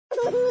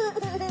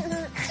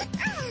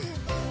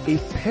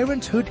If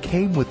parenthood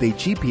came with a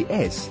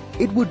GPS,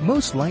 it would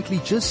most likely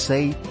just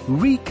say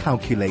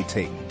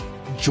recalculating.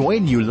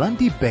 Join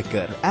Yolandi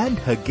Becker and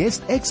her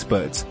guest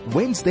experts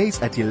Wednesdays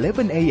at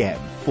 11 a.m.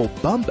 for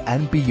Bump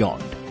and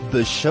Beyond,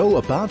 the show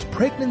about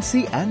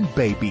pregnancy and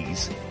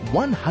babies.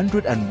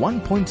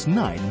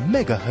 101.9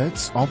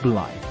 megahertz of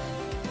life.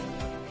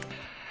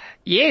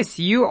 Yes,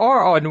 you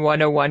are on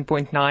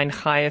 101.9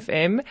 High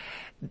FM.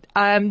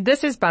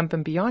 This is Bump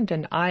and Beyond,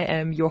 and I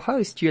am your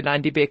host,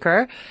 Yolandi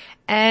Becker.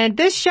 And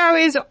this show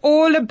is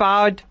all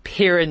about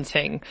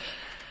parenting.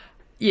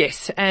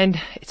 Yes, and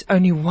it's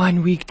only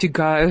 1 week to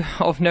go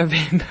of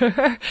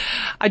November.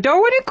 I don't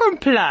want to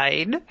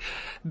complain,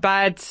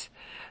 but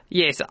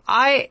yes,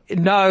 I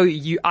know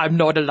I'm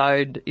not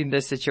alone in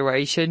this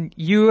situation.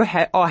 You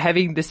are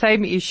having the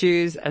same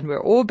issues, and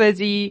we're all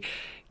busy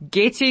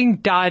getting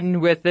done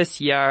with this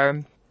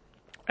year.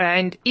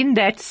 And in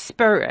that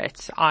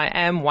spirit, I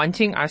am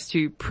wanting us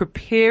to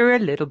prepare a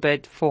little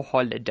bit for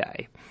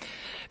holiday,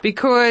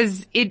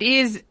 because it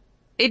is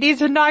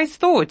a nice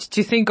thought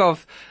to think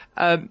of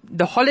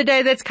the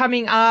holiday that's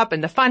coming up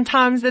and the fun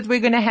times that we're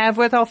going to have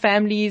with our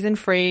families and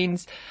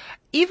friends.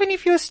 Even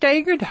if you're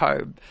staying at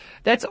home,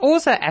 that's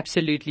also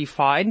absolutely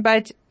fine,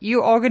 but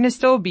you are going to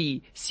still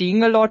be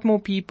seeing a lot more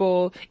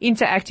people,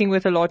 interacting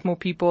with a lot more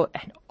people,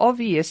 and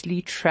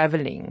obviously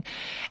traveling.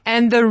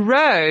 And the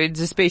roads,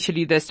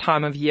 especially this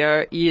time of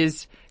year,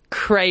 is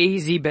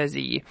crazy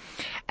busy.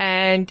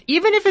 And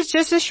even if it's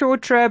just a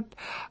short trip,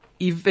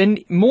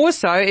 even more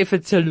so if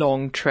it's a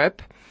long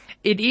trip,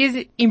 it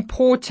is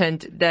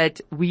important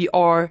that we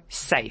are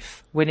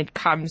safe when it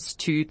comes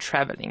to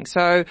traveling.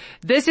 So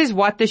this is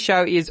what the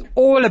show is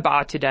all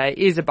about today,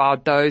 is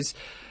about those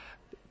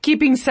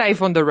keeping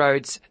safe on the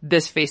roads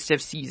this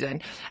festive season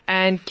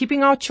and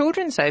keeping our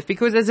children safe,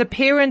 because as a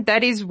parent,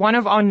 that is one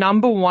of our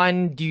number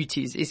one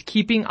duties, is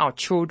keeping our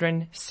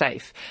children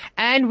safe.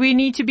 And we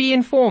need to be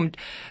informed.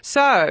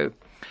 So,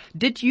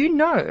 did you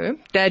know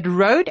that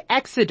road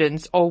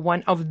accidents are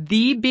one of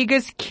the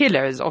biggest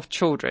killers of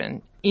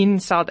children in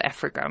South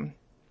Africa,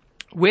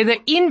 whether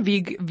in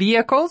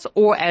vehicles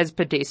or as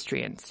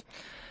pedestrians?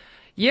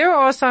 Here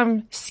are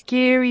some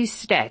scary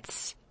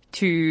stats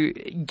to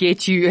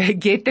get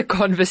the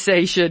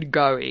conversation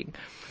going.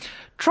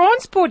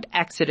 Transport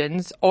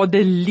accidents are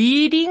the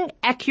leading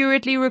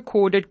accurately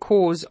recorded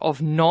cause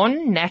of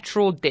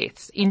non-natural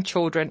deaths in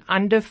children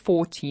under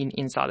 14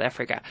 in South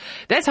Africa.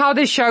 That's how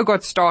this show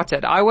got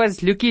started. I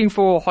was looking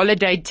for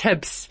holiday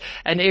tips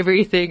and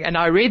everything, and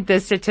I read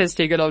this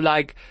statistic and I'm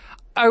like,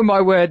 oh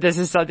my word, this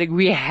is something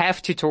we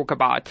have to talk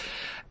about,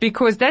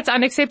 because that's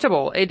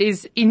unacceptable. It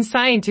is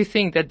insane to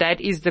think that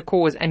that is the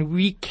cause, and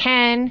we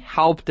can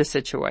help the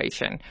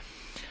situation.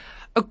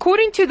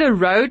 According to the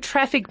Road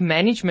Traffic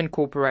Management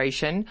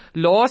Corporation,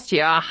 last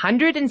year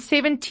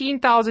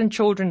 117,000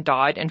 children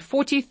died and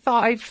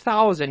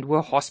 45,000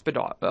 were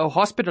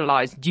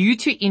hospitalized due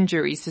to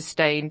injuries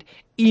sustained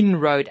in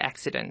road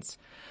accidents.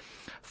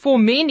 For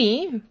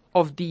many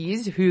of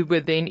these who were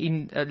then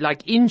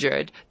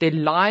injured, their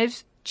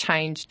lives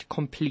changed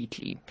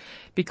completely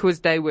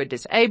because they were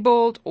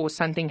disabled or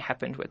something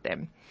happened with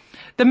them.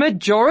 The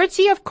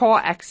majority of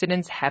car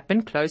accidents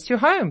happen close to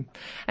home.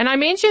 And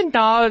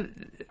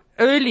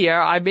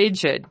earlier I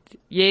mentioned,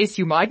 yes,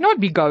 you might not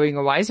be going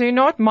away, so you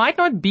might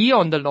not be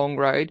on the long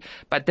road,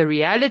 but the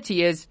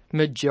reality is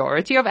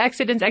majority of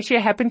accidents actually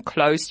happen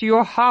close to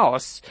your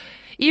house.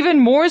 Even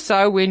more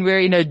so when we're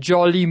in a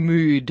jolly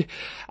mood,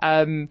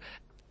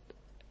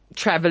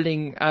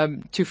 traveling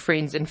to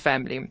friends and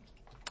family.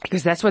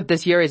 Because that's what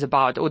this year is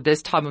about, or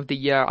this time of the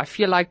year. I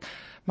feel like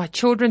my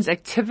children's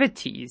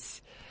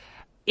activities,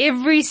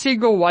 every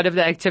single one of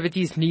the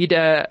activities need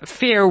a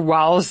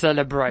farewell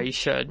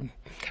celebration,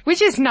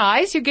 which is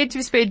nice. You get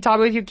to spend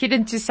time with your kid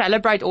and to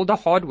celebrate all the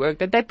hard work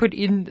that they put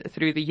in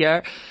through the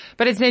year.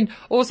 But it's then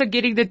also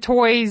getting the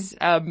toys,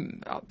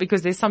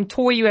 because there's some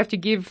toy you have to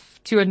give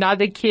to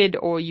another kid,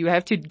 or you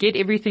have to get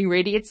everything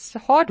ready. It's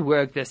hard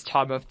work this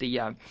time of the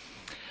year.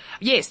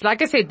 Yes,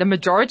 like I said, the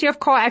majority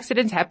of car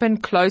accidents happen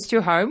close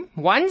to home.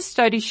 One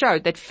study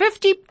showed that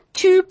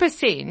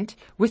 52%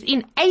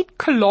 within 8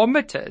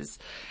 kilometers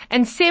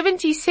and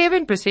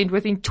 77%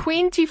 within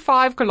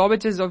 25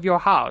 kilometers of your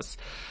house.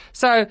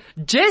 So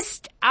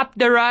just up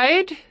the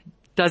road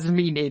doesn't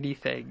mean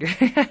anything.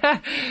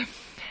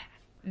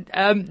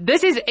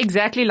 This is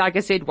exactly, like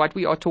I said, what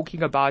we are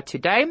talking about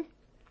today,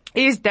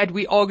 is that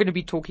we are going to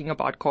be talking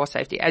about car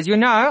safety. As you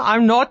know,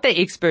 I'm not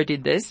the expert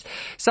in this,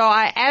 so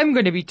I am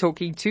going to be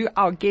talking to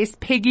our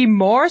guest Peggy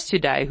Morris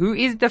today, who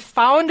is the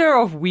founder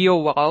of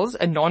Wheelswell,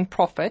 a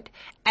non-profit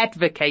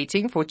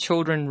advocating for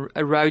children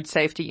road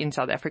safety in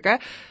South Africa.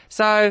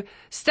 So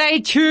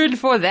stay tuned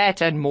for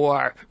that and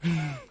more.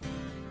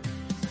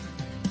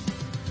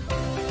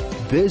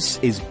 This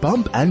is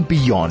Bump and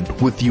Beyond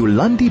with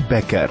Yolandi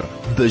Becker,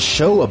 the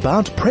show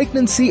about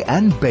pregnancy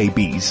and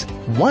babies.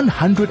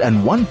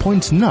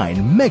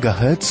 101.9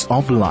 megahertz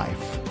of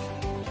life.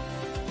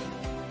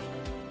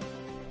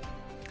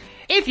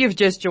 If you've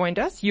just joined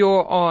us,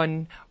 you're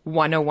on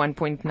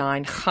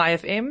 101.9 Chai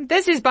FM.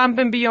 This is Bump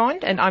and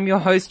Beyond, and I'm your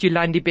host,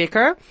 Yolandi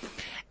Becker.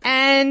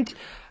 And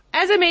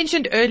as I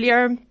mentioned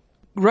earlier,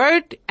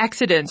 road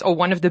accidents are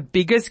one of the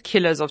biggest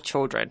killers of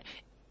children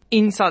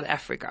in South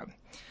Africa,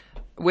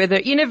 whether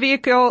in a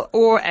vehicle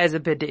or as a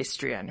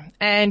pedestrian.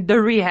 And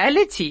the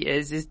reality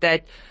is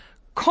that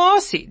car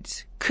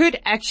seats could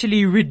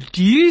actually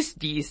reduce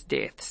these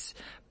deaths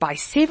by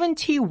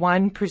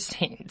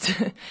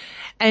 71%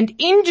 and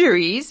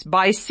injuries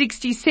by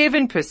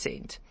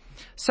 67%.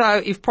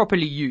 So if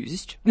properly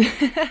used,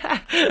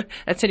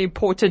 that's an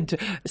important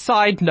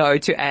side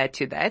note to add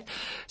to that.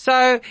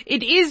 So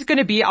it is going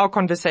to be our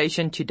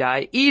conversation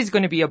today is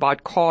going to be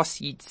about car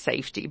seat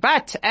safety.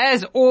 But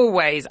as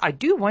always, I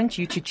do want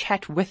you to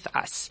chat with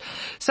us.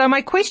 So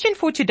my question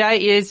for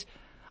today is,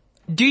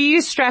 do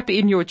you strap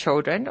in your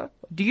children?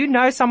 Do you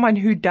know someone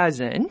who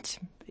doesn't?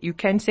 You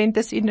can send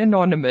this in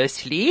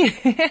anonymously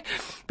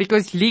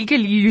because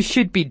legally you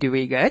should be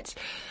doing it.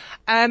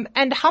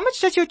 And how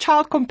much does your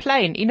child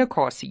complain in a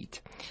car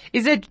seat?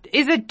 Is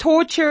it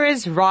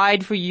torturous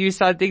ride for you,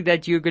 something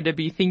that you're going to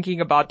be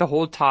thinking about the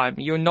whole time?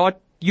 You're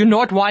not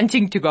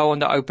wanting to go on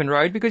the open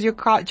road because your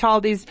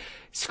child is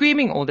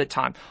screaming all the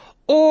time.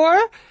 Or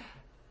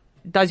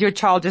does your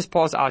child just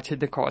pass out in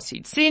the car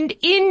seat? Send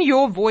in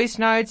your voice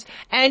notes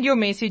and your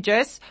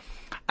messages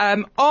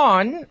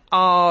on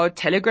our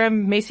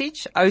Telegram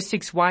message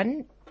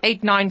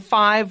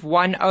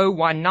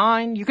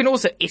 061-895-1019. You can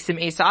also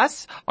SMS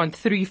us on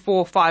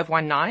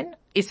 34519.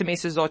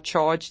 SMSs are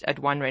charged at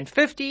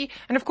R1.50.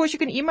 And of course you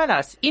can email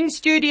us in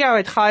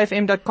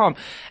studio@chaifm.com,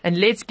 and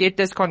let's get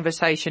this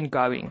conversation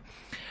going.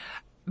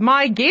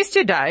 My guest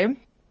today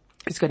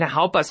is going to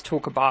help us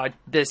talk about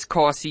this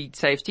car seat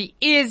safety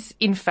is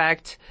in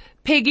fact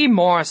Peggy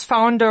Morris,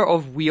 founder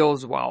of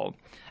Wheelswell,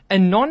 a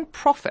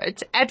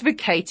non-profit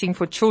advocating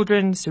for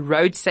children's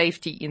road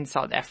safety in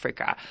South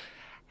Africa.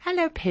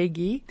 Hello,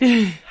 Peggy.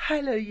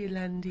 Hello,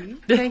 Yolandi.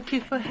 Thank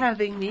you for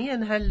having me,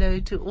 and hello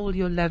to all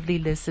your lovely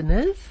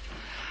listeners.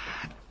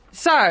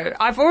 So,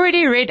 I've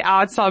already read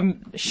out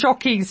some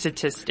shocking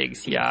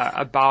statistics here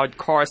about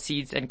car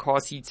seats and car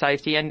seat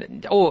safety,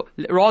 or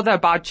rather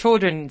about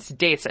children's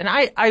deaths. And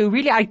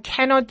I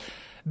cannot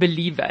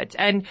believe it.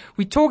 And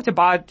we talked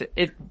about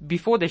it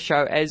before the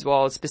show as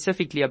well,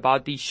 specifically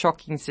about these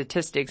shocking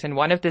statistics. And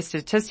one of the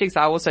statistics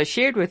I also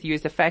shared with you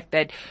is the fact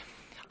that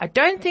I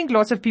don't think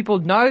lots of people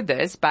know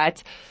this,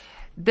 but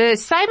the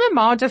same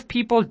amount of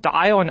people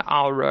die on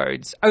our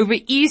roads over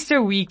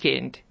Easter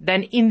weekend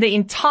than in the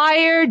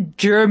entire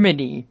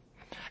Germany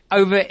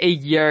over a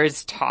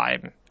year's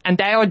time. And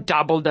they are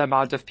double the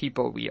amount of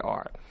people we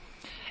are.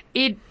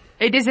 It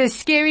is a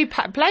scary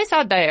place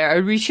out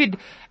there. We should,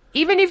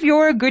 even if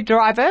you're a good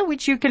driver,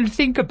 which you can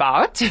think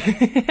about,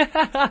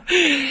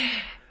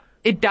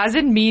 it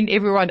doesn't mean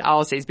everyone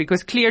else is,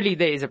 because clearly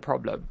there is a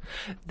problem.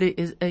 There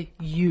is a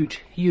huge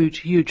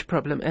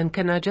problem. And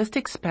can I just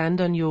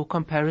expand on your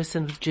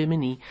comparison with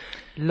Germany?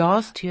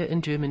 Last year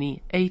in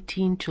Germany,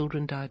 18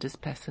 children died as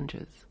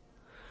passengers.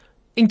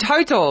 In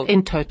total?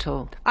 In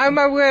total. Oh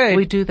my word.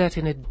 We do that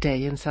in a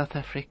day in South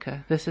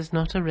Africa. This is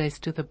not a race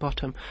to the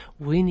bottom.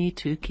 We need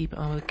to keep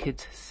our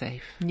kids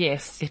safe.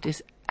 Yes. It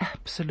is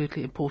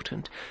absolutely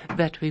important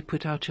that we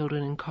put our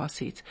children in car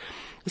seats.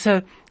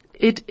 So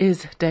it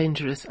is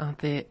dangerous out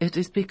there. It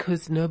is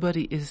because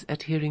nobody is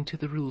adhering to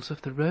the rules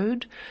of the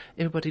road.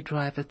 Everybody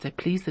drives as they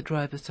please. The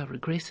drivers are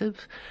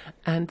aggressive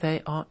and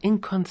they are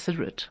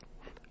inconsiderate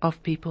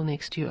of people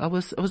next to you. I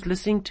was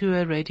listening to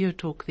a radio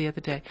talk the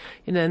other day,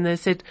 and they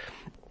said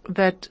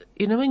that,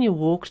 when you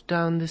walk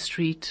down the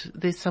street,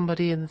 there's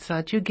somebody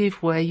inside, you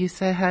give way, you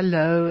say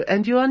hello,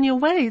 and you're on your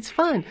way. It's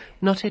fine.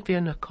 Not if you're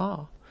in a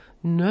car.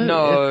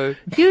 No.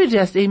 You're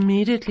just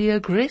immediately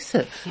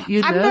aggressive.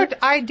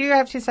 I do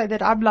have to say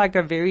that I'm like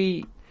a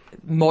very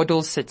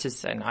model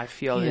citizen, I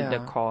feel, in the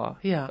car.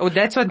 Yeah. Oh,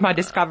 that's what my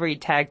Discovery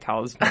tag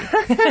tells me.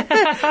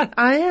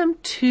 I am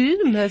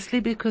too, mostly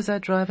because I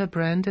drive a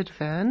branded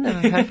van.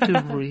 I have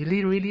to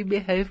really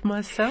behave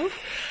myself.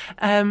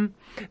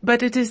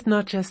 But it is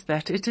not just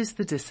that. It is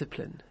the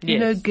discipline.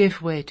 Yes.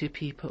 Give way to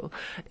people.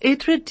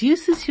 It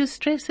reduces your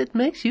stress. It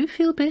makes you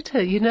feel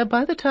better.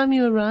 By the time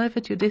you arrive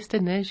at your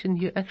destination,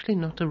 you're actually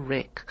not a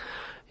wreck.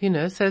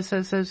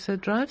 So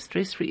drive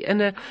stress-free.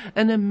 And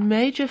a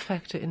major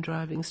factor in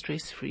driving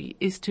stress-free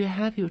is to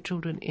have your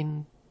children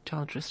in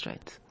child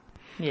restraints.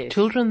 Yes.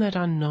 Children that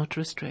are not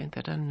restrained,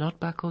 that are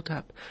not buckled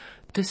up,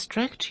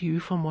 distract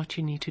you from what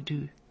you need to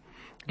do.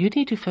 You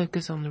need to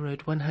focus on the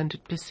road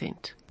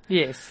 100%.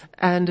 Yes.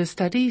 And a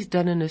study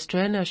done in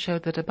Australia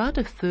showed that about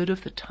a third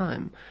of the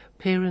time,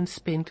 parents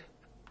spent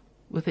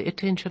with their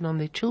attention on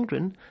their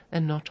children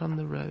and not on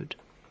the road,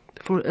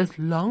 for as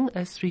long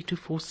as 3 to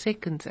 4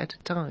 seconds at a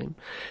time.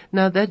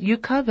 Now that you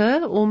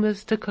cover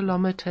almost a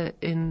kilometer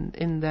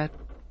in that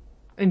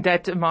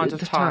amount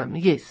of time.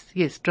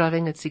 Yes,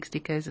 driving at 60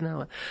 k's an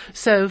hour.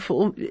 So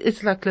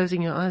it's like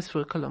closing your eyes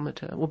for a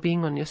kilometer or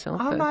being on your cell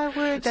phone. Oh my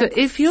word, so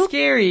that's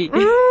scary.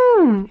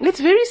 It's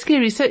very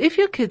scary. So if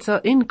your kids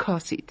are in car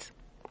seats,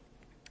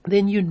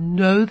 then you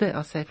know they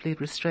are safely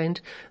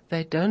restrained.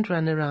 They don't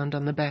run around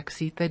on the back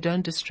seat. They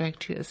don't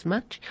distract you as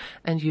much,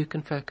 and you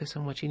can focus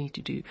on what you need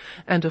to do.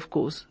 And of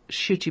course,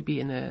 should you be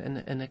in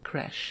a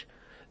crash,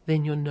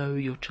 then you know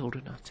your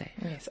children are safe.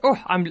 Yes. Oh,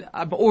 I'm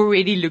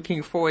already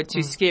looking forward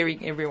to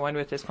scaring everyone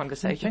with this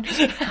conversation.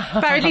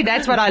 Apparently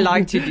that's what I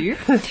like to do.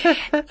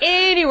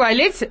 Anyway,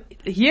 let's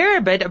hear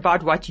a bit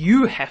about what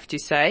you have to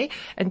say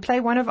and play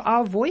one of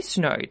our voice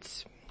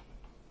notes.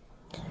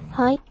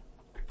 Hi,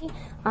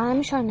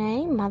 I'm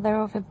Shanae, mother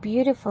of a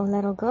beautiful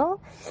little girl.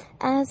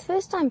 As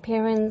first-time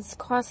parents,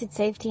 car seat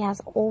safety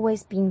has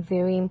always been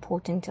very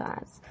important to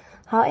us.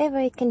 However,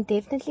 it can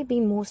definitely be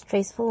more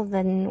stressful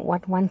than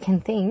what one can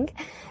think.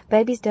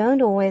 Babies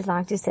don't always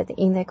like to sit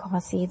in their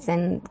car seats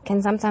and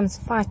can sometimes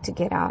fight to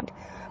get out.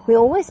 We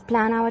always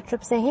plan our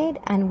trips ahead,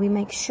 and we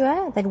make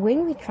sure that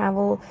when we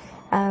travel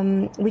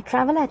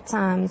at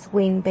times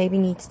when baby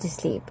needs to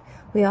sleep.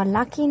 We are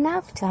lucky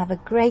enough to have a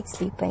great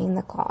sleeper in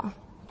the car.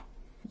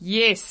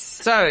 Yes.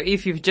 So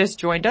if you've just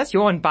joined us,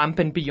 you're on Bump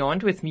and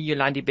Beyond with me,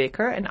 Yolandi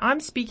Becker, and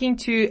I'm speaking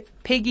to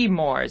Peggy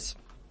Mars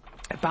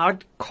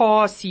about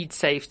car seat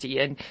safety.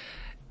 And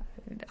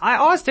I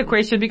asked a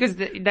question because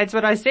that's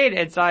what I said.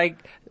 It's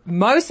like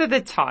most of the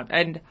time,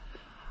 and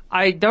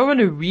I don't want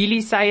to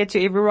really say it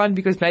to everyone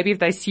because maybe if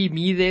they see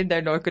me then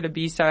they're not going to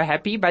be so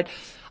happy, but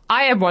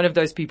I am one of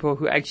those people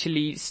who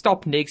actually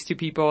stop next to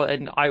people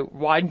and I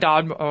wind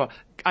down, or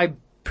I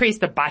press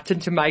the button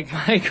to make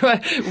my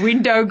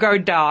window go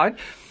down.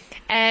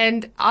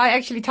 And I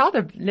actually tell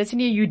them, listen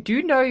here, you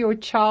do know your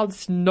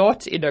child's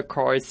not in a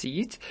car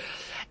seat.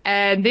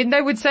 And then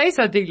they would say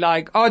something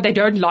like, oh, they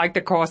don't like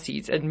the car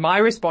seats. And my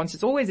response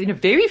is always in a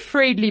very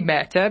friendly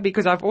manner,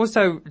 because I've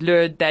also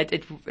learned that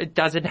it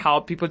doesn't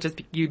help. People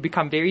you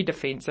become very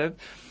defensive.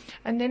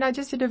 And then I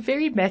just in a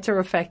very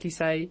matter-of-factly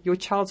say, your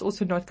child's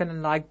also not going to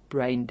like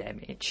brain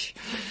damage.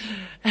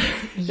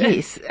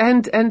 Yes.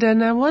 And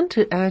I want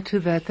to add to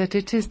that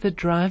it is the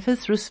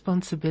driver's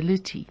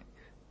responsibility.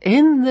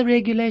 In the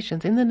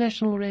regulations, in the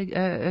National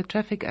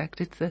Traffic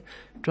Act, it's the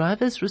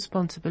driver's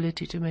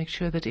responsibility to make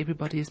sure that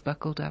everybody is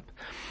buckled up.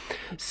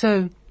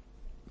 So,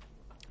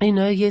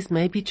 yes,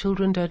 maybe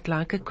children don't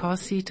like a car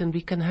seat, and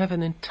we can have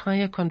an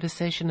entire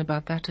conversation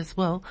about that as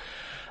well.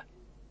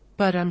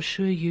 But I'm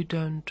sure you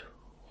don't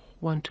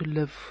want to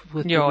live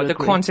with the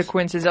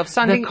consequences of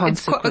something.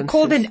 It's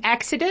called an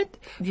accident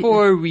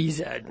for a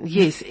reason.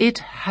 Yes, it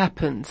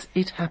happens.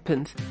 It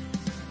happens.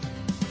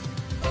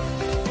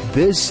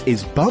 This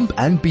is Bump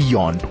and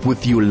Beyond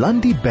with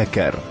Yolandi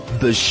Becker,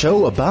 the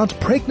show about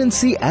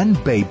pregnancy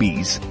and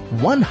babies.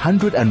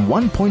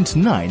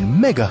 101.9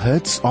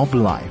 megahertz of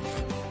life.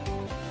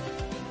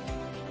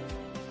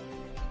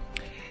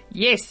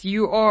 Yes,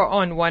 you are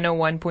on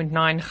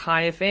 101.9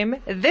 High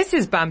FM. This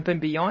is Bump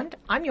and Beyond.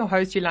 I'm your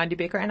host, Yolandi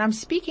Becker, and I'm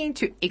speaking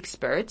to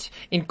expert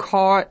in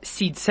car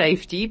seat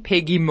safety,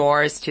 Peggy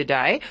Morris,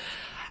 today.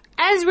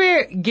 As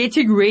we're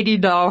getting ready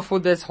now for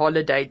this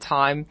holiday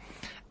time,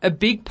 a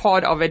big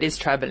part of it is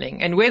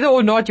traveling. And whether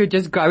or not you're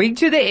just going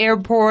to the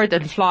airport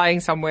and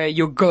flying somewhere,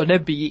 you're gonna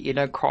be in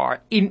a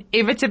car.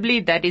 Inevitably,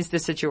 that is the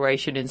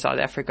situation in South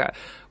Africa.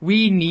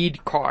 We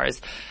need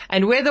cars.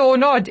 And whether or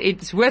not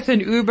it's with an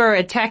Uber,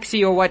 a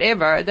taxi or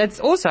whatever, that's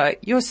also,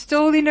 you're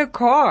still in a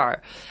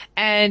car.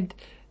 And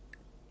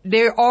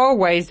there are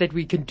ways that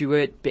we can do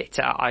it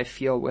better, I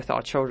feel, with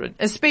our children.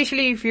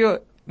 Especially if you're,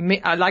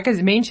 like I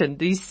mentioned,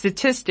 these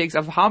statistics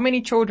of how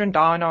many children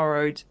die on our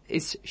roads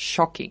is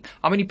shocking.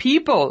 How many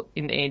people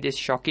in the end is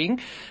shocking.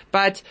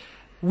 But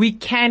we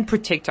can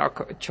protect our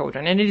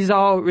children, and it is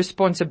our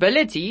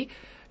responsibility,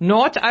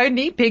 not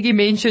only, Peggy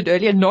mentioned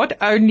earlier, not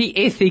only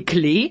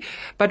ethically,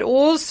 but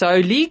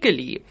also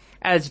legally.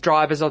 As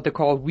drivers of the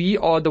car, we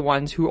are the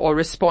ones who are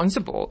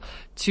responsible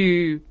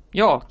to,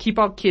 keep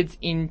our kids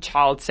in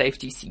child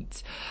safety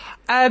seats.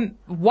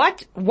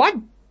 What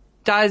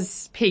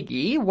does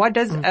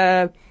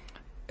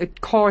a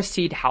car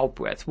seat help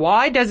with?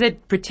 Why does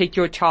it protect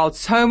your child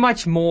so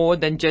much more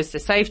than just a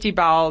safety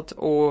belt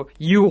or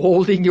you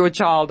holding your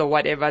child or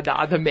whatever the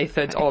other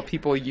methods are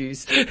people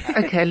use?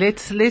 Okay,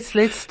 let's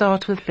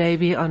start with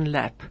baby on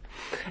lap.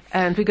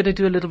 And we're going to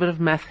do a little bit of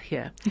math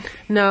here.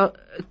 Now,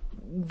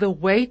 the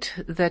weight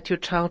that your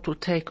child will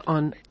take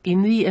on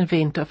in the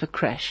event of a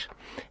crash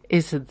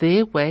is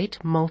their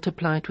weight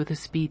multiplied with the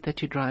speed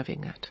that you're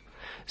driving at.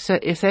 So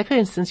say for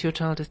instance your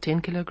child is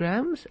 10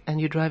 kilograms and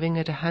you're driving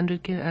at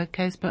 100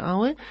 k's per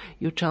hour,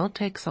 your child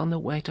takes on the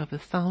weight of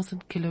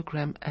 1,000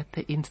 kilogram at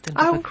the instant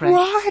of a crash.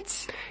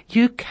 What?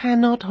 You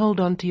cannot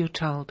hold on to your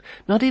child.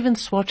 Not even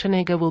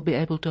Schwarzenegger will be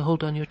able to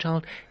hold on your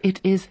child.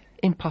 It is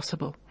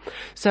impossible.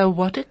 So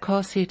what a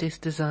car seat is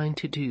designed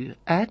to do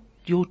at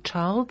your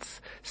child's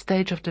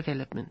stage of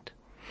development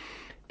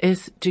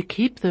is to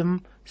keep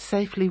them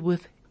safely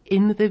with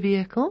in the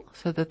vehicle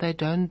so that they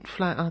don't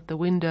fly out the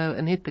window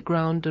and hit the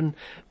ground and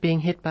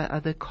being hit by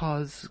other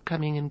cars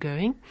coming and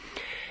going.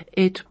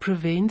 It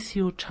prevents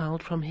your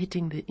child from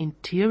hitting the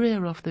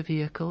interior of the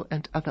vehicle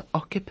and other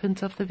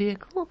occupants of the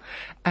vehicle,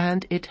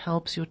 and it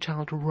helps your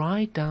child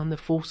ride down the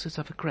forces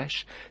of a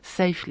crash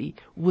safely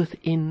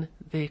within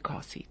their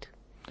car seat.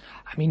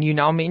 I mean, you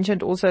now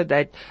mentioned also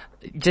that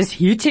just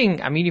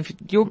hitting, I mean, if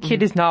your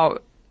kid is now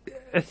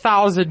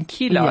 1,000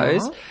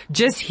 kilos,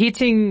 just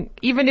hitting,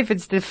 even if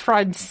it's the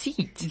front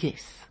seat.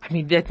 Yes. I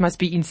mean, that must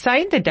be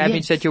insane, the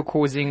damage that you're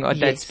causing at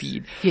that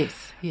speed.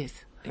 Yes.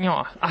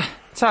 Yeah.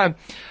 So,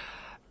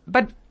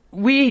 but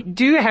we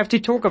do have to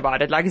talk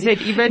about it. Like I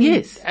said, even...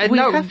 Yes, we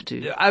have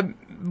to.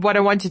 What I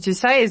wanted to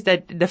say is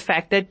that the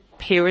fact that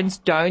parents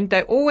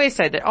they always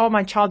say that, oh,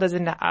 my child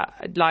doesn't,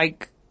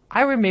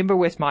 I remember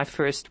with my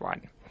first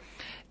one,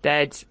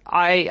 that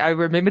I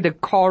remember the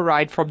car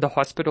ride from the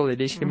hospital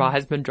initially. My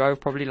husband drove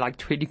probably like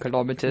 20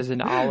 kilometers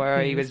an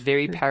hour. He was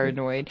very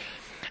paranoid.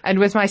 And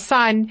with my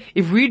son,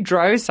 if we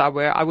drove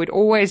somewhere, I would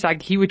always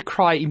he would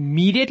cry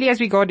immediately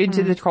as we got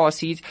into the car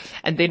seat.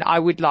 And then I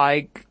would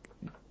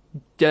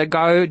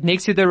go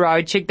next to the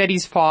road, check that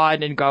he's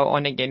fine and go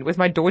on again. With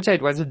my daughter,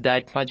 it wasn't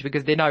that much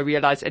because then I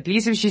realized at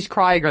least if she's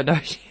crying, I know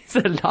she's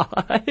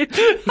alive.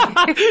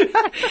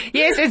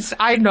 Yes,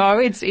 I know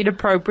it's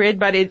inappropriate,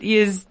 but it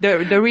is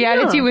the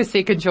reality with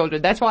second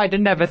children. That's why I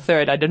didn't have a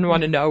third. I didn't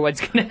want to know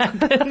what's going to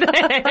happen.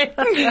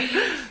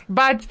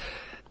 But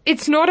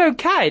it's not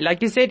okay.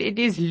 Like you said, it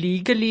is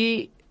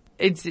legally,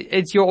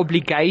 it's your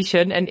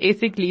obligation, and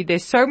ethically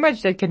there's so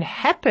much that can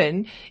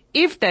happen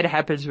if that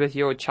happens with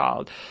your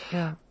child.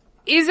 Yeah.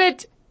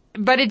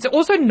 But it's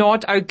also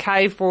not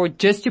okay for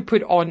just to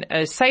put on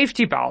a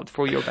safety belt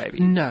for your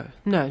baby. No,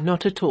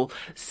 not at all.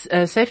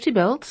 Safety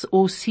belts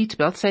or seat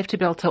belts. Safety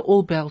belts are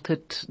all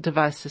belted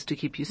devices to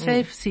keep you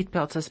safe. Seat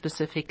belts are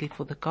specifically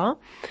for the car.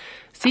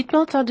 Seat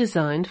belts are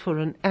designed for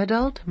an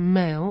adult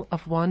male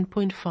of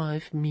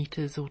 1.5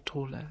 meters or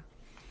taller.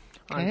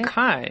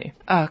 Okay.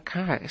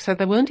 So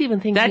they weren't even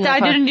thinking that I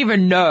didn't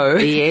even know.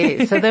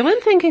 Yeah. So they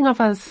weren't thinking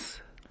of us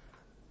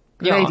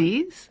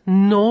ladies,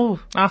 no.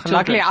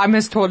 Luckily I'm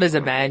as tall as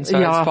a man, so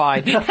it's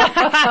fine.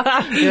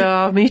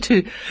 Yeah, me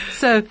too.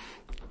 So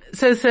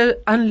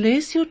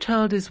unless your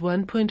child is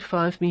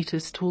 1.5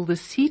 meters tall, the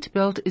seat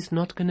belt is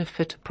not going to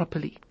fit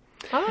properly.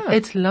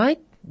 It's like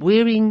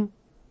wearing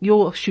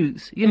your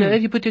shoes. You know,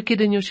 if you put your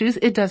kid in your shoes,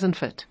 it doesn't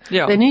fit.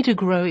 Yeah. They need to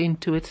grow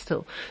into it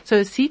still. So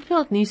a seat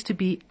belt needs to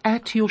be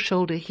at your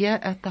shoulder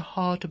here at the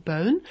hard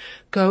bone,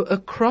 go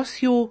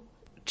across your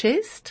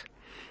chest.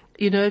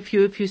 You know, if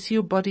you see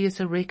your body as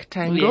a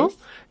rectangle,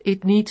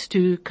 it needs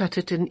to cut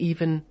it in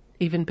even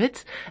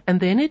bits, and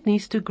then it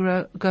needs to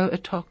go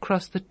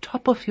across the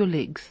top of your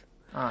legs.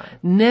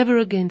 Never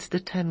against the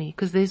tummy,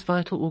 because there's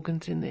vital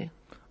organs in there.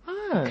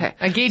 Okay.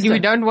 Again, you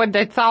don't want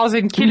that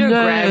 1,000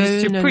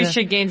 kilograms to push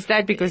against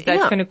that, because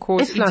that's going to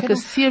cause... It's like a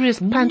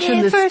serious punch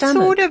in the stomach. Never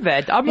thought of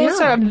it.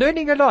 I'm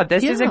learning a lot.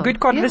 This is a good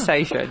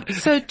conversation. Yeah.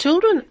 So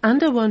children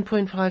under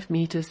 1.5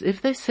 meters,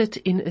 if they sit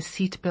in a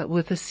seat belt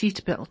with a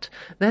seat belt,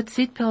 that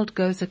seat belt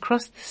goes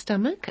across the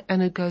stomach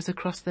and it goes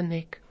across the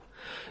neck.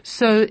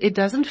 So it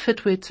doesn't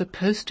fit where it's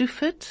supposed to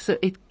fit, so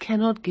it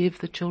cannot give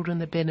the children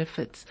the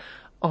benefits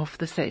of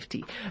the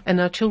safety.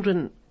 And our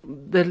children,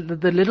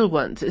 the little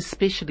ones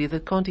especially,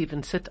 that can't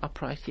even sit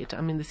upright yet.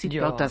 I mean, the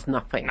seatbelt does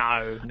nothing.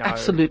 No.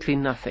 Absolutely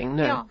nothing,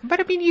 no. Yeah, but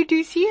I mean, you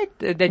do see it,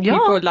 that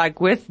people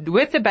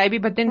with the baby,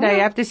 but then they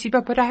have the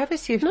seatbelt, but I have a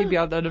safety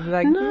belt. And I'm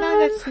like,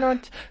 no, that's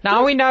not.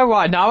 Now we know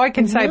why. Now I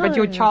can say, but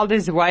your child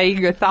is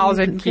weighing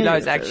 1,000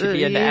 kilos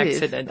actually in the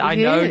accident. I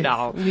know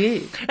now.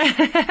 Yes.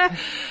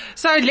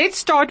 So let's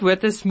start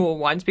with the small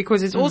ones,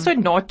 because it's also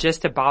not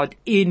just about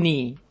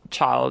any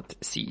child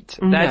seat.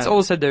 That's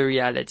also the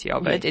reality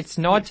of it. It's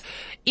not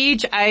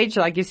each age,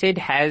 like you said,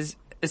 has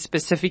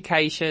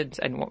specifications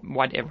and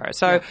whatever.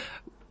 So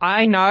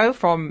I know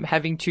from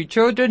having 2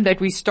 children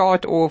that we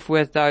start off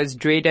with those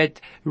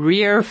dreaded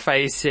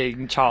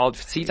rear-facing child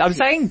seats. I'm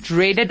saying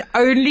dreaded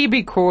only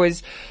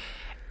because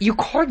you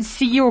can't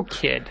see your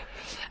kid.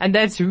 And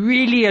that's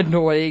really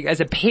annoying as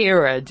a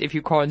parent if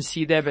you can't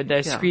see them and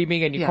they're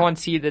screaming and you can't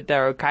see that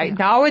they're okay. Yeah.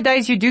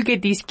 Nowadays you do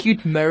get these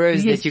cute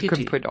mirrors that you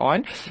can put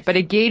on. But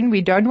again, we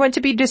don't want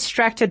to be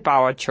distracted by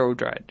our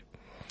children.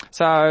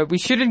 So we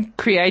shouldn't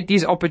create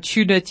these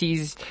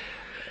opportunities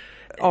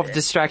of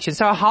distraction.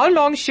 So how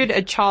long should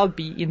a child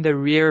be in the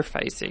rear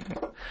facing?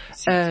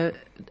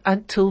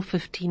 Until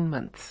 15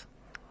 months.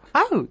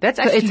 Oh, that's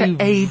actually... it's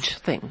an age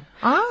thing.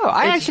 Oh,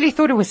 I actually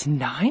thought it was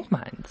 9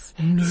 months.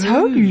 No,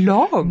 so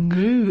long.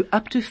 No,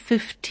 up to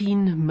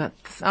 15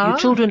 months. Your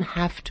children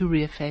have to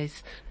rear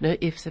face. No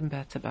ifs and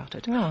buts about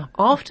it. Oh.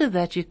 After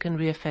that, you can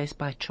rear face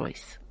by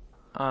choice.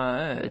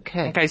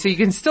 Okay, so you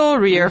can still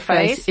rear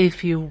face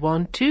if you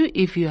want to,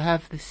 if you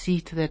have the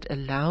seat that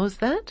allows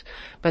that.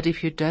 But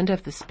if you don't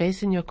have the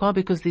space in your car,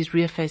 because these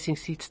rear facing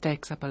seats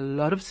takes up a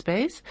lot of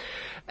space,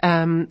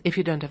 if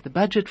you don't have the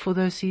budget for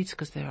those seats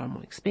because they are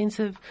more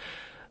expensive,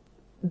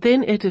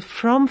 then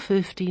from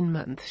 15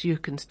 months, you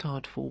can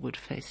start forward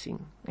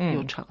facing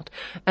your child.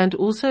 And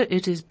also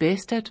it is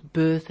best at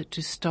birth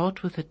to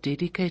start with a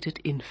dedicated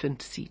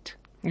infant seat.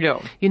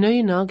 Yeah. You know,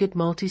 you now get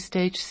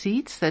multi-stage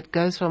seats that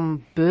goes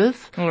from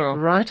birth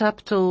right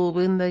up till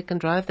when they can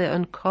drive their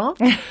own car.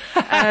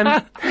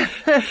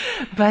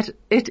 But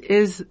it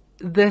is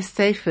the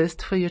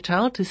safest for your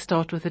child to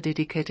start with a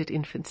dedicated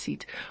infant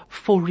seat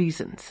for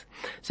reasons.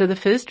 So the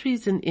first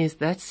reason is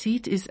that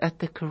seat is at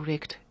the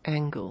correct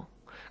angle,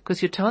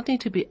 because your child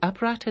needs to be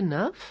upright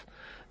enough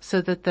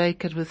so that they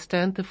can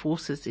withstand the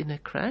forces in a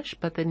crash,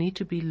 but they need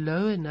to be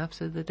low enough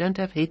so they don't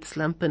have head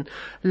slump and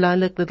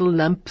lilac little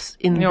lumps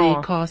in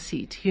their car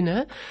seat, you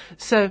know.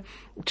 So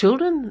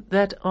children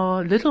that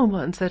are little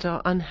ones that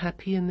are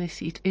unhappy in their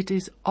seat, it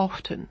is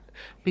often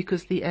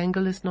because the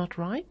angle is not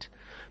right.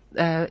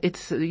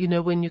 It's, you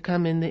know, when you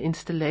come in the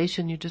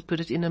installation, you just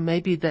put it in and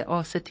maybe they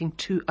are sitting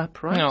too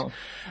upright.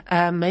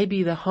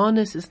 Maybe the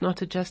harness is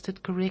not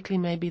adjusted correctly.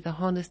 Maybe the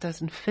harness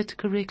doesn't fit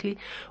correctly.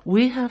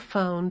 We have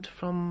found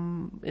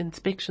from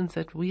inspections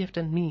that we have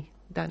done,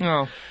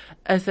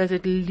 is that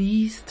at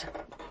least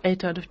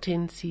 8 out of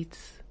 10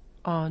 seats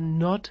are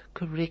not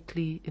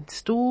correctly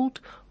installed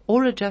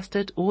or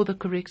adjusted or the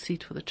correct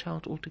seat for the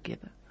child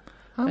altogether.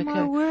 Oh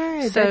my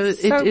word. So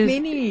that's so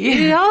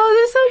many. Yeah,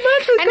 there's so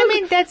much. And I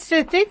mean, that's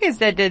the thing is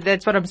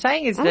that's what I'm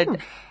saying is that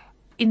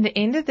in the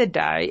end of the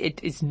day,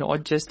 it is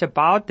not just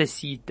about the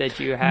seat that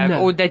you have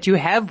or that you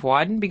have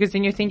one, because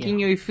then you're thinking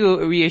you feel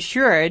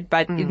reassured,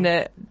 but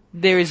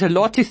there is a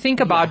lot to think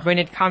about when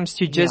it comes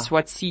to just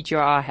what seat you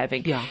are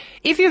having. Yeah.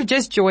 If you've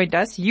just joined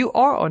us, you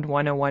are on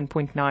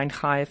 101.9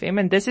 Chai FM,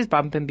 and this is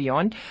Bump and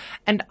Beyond.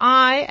 And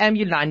I am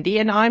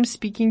Yolandi, and I'm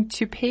speaking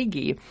to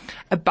Peggy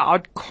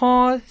about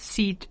car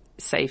seat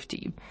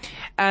safety.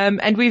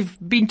 And we've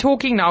been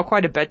talking now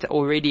quite a bit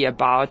already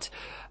about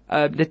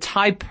the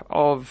type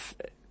of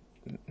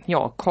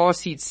car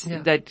seats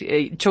that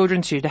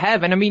children should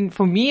have. And I mean,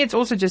 for me, it's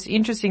also just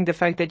interesting the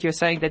fact that you're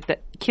saying that the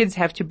kids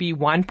have to be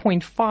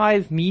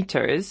 1.5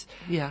 meters.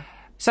 Yeah.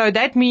 So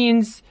that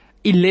means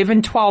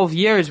 11, 12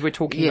 years we're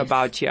talking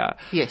about here.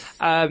 Yes.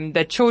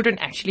 That children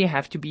actually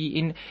have to be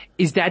in,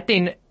 is that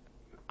then,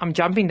 I'm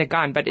jumping the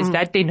gun, but is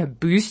that then a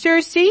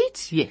booster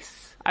seat?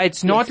 Yes.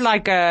 It's not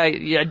like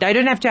they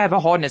don't have to have a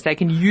harness. They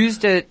can use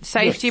the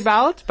safety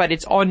belt, but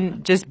it's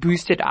on just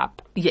boosted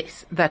up.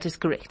 Yes, that is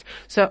correct.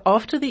 So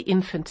after the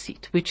infant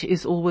seat, which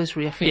is always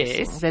rear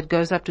facing, that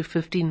goes up to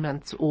 15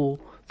 months or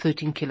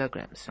 13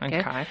 kilograms.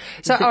 Okay.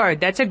 So,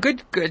 that's a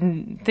good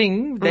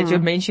thing that you're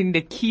mentioning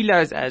the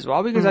kilos as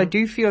well, because I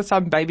do feel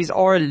some babies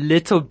are a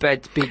little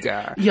bit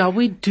bigger. Yeah,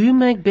 we do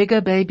make bigger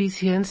babies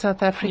here in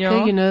South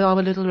Africa. You know,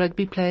 our little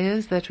rugby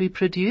players that we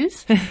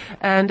produce.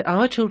 And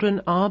our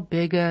children are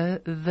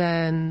bigger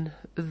than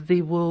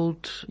the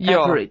world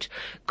average.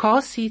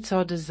 Car seats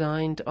are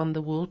designed on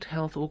the World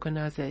Health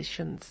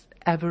Organization's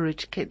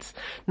average kids.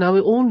 Now, we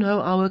all know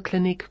our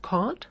clinic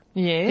card.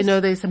 Yes. You know,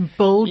 there's a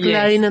bold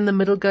line in the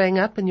middle going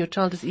up and your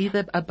child is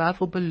either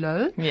above or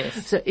below.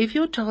 Yes. So if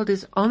your child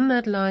is on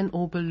that line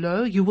or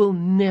below, you will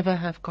never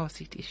have car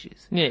seat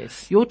issues.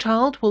 Yes. Your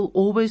child will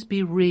always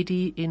be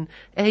ready in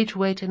age,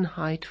 weight and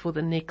height for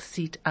the next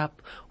seat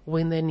up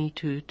when they need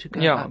to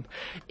go up.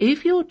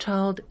 If your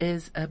child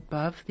is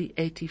above the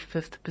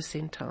 85th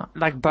percentile.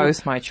 Like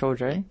both my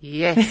children.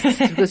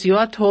 Yes, because you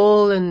are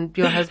tall and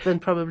your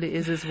husband probably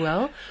is as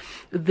well.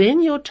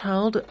 Then your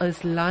child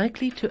is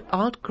likely to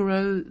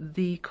outgrow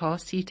the car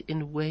seat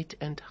in weight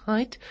and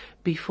height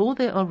before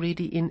they are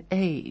ready in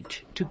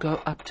age to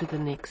go up to the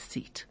next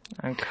seat.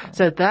 Okay.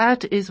 So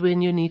that is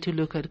when you need to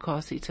look at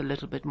car seats a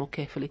little bit more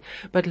carefully.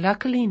 But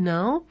luckily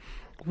now,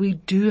 we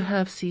do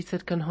have seats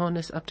that can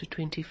harness up to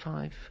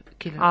 25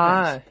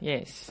 kilograms.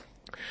 Yes.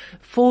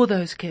 For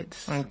those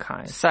kids.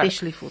 Okay.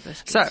 Especially for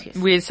those kids. So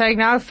we're saying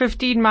now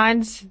 15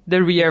 months,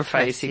 the rear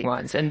facing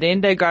ones, and then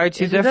they go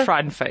to the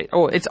front face.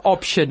 Oh, it's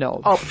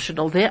optional.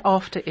 Optional.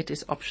 Thereafter it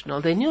is optional.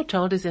 Then your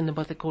child is in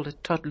what they call a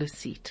toddler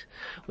seat,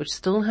 which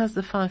still has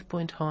the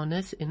 5-point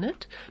harness in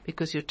it,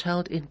 because your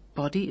child in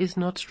body is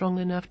not strong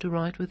enough to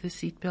ride with a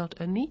seatbelt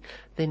only.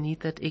 They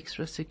need that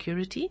extra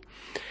security.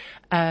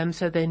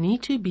 So they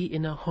need to be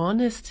in a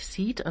harnessed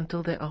seat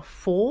until they are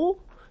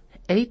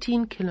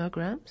 18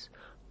 kilograms,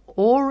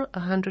 or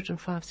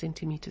 105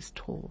 centimeters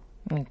tall.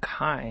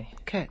 Okay.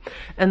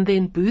 And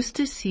then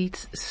booster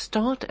seats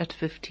start at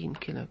 15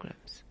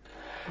 kilograms.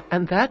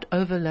 And that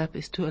overlap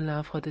is to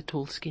allow for the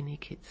tall, skinny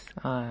kids.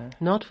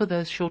 Not for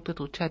those short,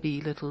 little,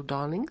 chubby, little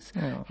darlings.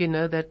 You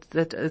know,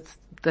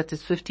 that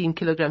is 15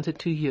 kilograms at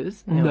 2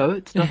 years. No,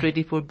 it's not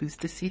ready for a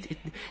booster seat.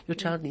 Your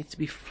child needs to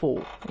be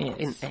 4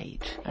 in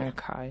age.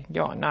 Okay.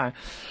 Yeah, no.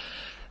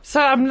 So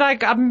I'm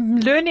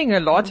learning a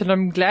lot, and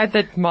I'm glad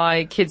that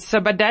my kids,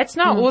 but that's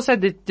now also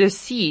the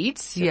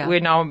seats we're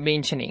now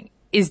mentioning.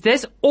 Is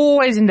this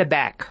always in the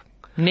back?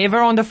 Never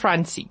on the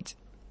front seat?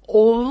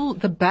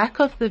 the back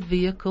of the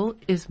vehicle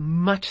is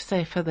much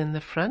safer than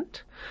the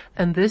front.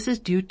 And this is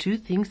due to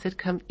things that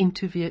come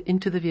into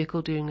the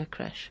vehicle during a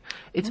crash.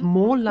 It's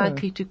more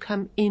likely to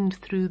come in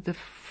through the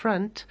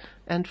front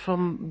and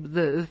from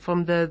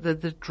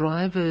the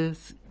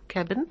driver's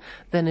cabin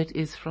than it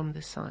is from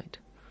the side.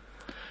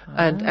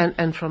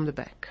 And from the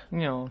back.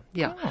 Yeah.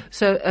 Yeah.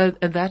 So,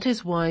 that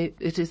is why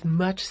it is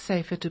much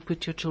safer to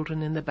put your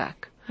children in the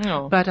back.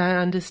 No. But I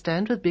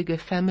understand with bigger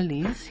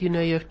families, you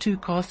have 2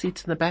 car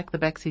seats in the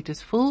back seat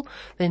is full,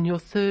 then your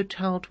third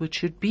child, which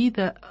should be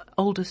the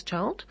oldest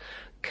child,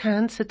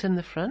 can sit in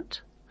the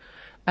front.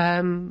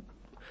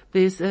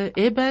 There's an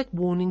airbag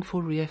warning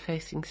for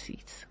rear-facing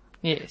seats.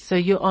 Yes. So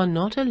you are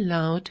not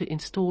allowed to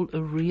install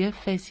a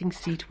rear-facing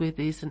seat where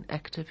there's an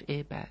active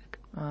airbag.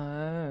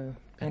 Oh.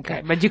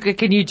 Okay. But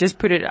can you just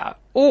put it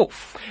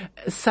off?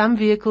 Some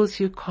vehicles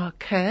you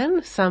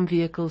can, some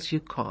vehicles you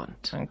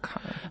can't.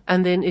 Okay.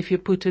 And then if you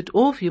put it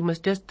off, you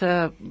must just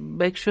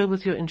make sure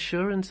with your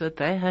insurance that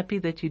they're happy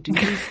that you do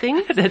these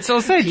things. That's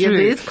also Yeah, true.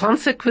 there's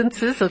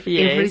consequences of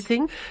Yes.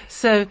 everything.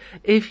 So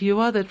if you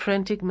are that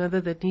frantic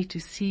mother that needs to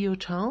see your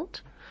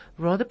child,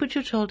 rather put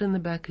your child in the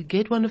back,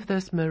 get one of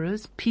those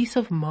mirrors. Peace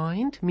of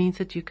mind means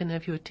that you can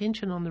have your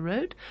attention on the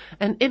road,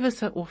 and ever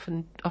so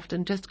often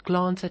just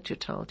glance at your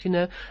child,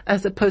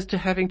 as opposed to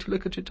having to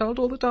look at your child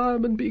all the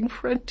time and being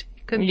frantic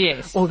and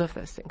Yes. all of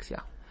those things,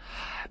 yeah.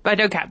 But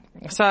okay,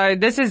 so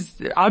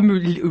I'm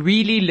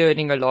really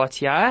learning a lot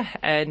here,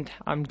 and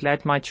I'm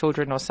glad my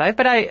children are safe,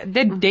 but I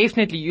did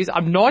definitely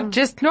I'm not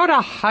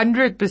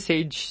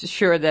 100%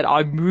 sure that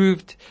I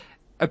moved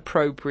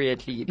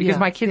appropriately, because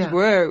my kids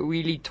were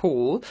really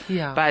tall,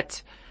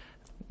 but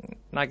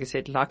like I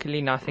said,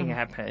 luckily nothing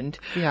happened.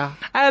 Yeah.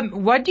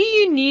 What do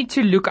you need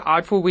to look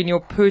out for when you're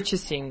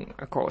purchasing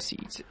a car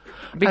seat?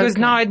 Because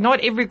now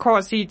not every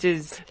car seat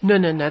is... No,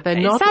 they're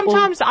not.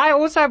 Sometimes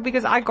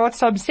because I got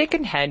some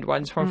second-hand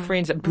ones from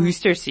friends,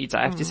 booster seats,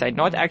 I have to say,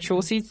 not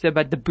actual seats,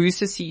 but the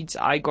booster seats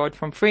I got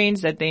from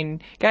friends that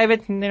then gave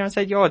it, and then I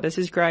said, this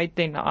is great,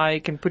 then I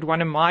can put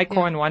one in my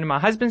car and one in my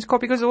husband's car,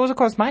 because it also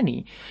costs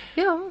money.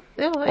 Yeah.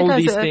 All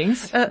these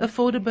things.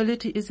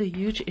 Affordability is a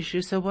huge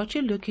issue. So what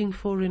you're looking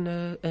for in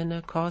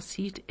a car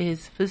seat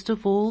is, first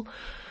of all,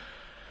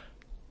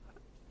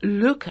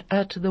 look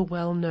at the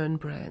well-known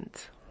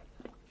brands.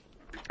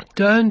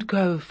 Don't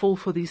fall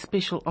for these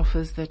special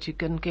offers that you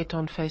can get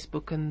on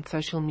Facebook and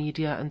social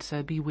media, and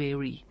so be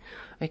wary.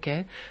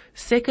 Okay.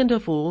 Second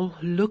of all,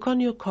 look on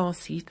your car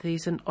seat.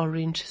 There's an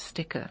orange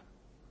sticker.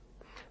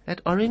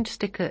 That orange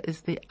sticker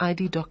is the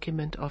ID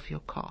document of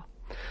your car.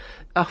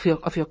 Of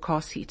your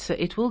car seat. So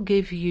it will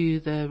give you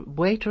the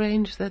weight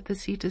range that the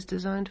seat is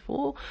designed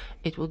for.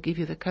 It will give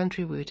you the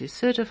country where it is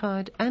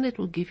certified, and it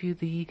will give you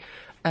the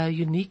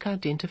unique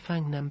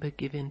identifying number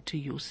given to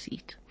your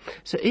seat.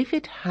 So if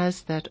it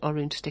has that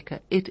orange sticker,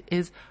 it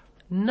is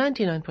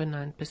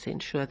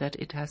 99.9% sure that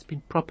it has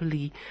been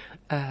properly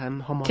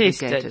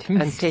homologated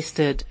and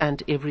tested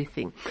and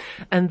everything.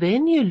 And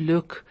then you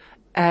look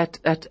at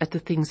the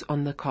things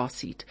on the car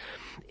seat.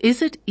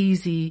 Is it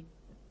easy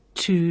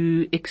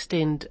to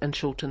extend and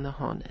shorten the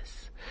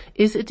harness?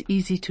 Is it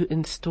easy to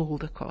install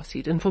the car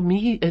seat? And for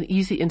me, an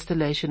easy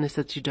installation is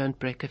that you don't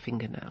break a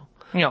fingernail.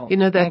 No.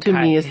 That to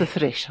me is the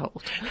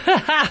threshold.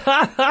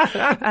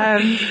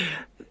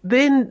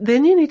 Then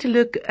you need to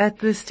look at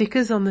the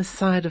stickers on the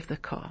side of a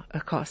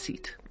car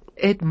seat.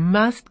 It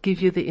must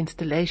give you the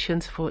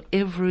installations for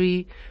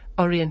every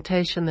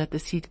orientation that the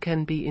seat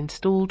can be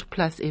installed,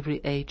 plus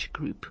every age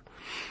group.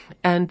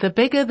 And the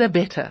bigger, the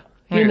better.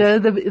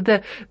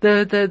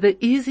 The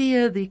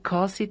easier the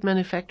car seat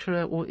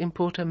manufacturer or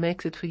importer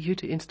makes it for you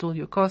to install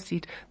your car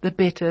seat, the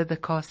better the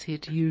car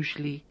seat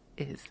usually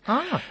is.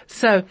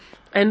 So,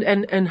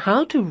 and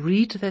how to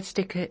read that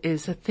sticker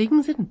is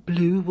things in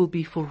blue will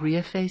be for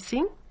rear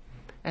facing,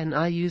 and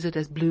I use it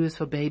as blue is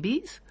for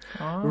babies.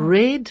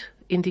 Red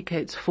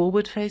indicates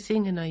forward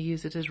facing, and I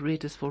use it as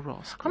red is for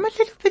rascals. I'm a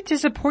little bit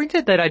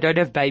disappointed that I don't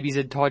have babies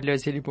and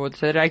toddlers anymore,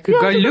 so that I could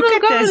go look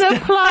at this. And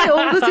apply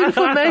all this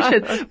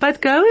information,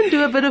 but go and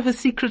do a bit of a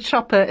secret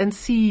shopper and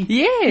see,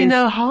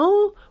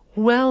 how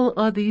well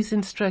are these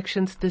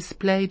instructions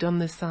displayed on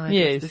the side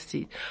of the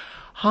seat.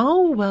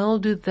 How well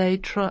do they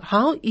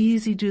how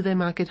easy do they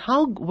make it?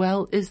 How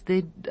well is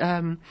the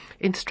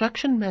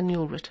instruction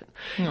manual written?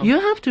 You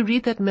have to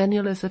read that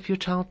manual as if your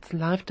child's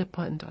life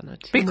depends on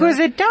it. Because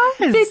it does.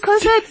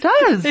 Because it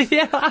does.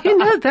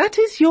 That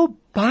is your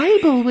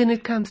Bible when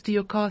it comes to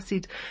your car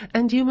seat.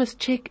 And you must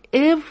check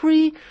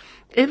every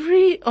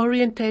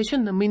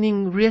orientation,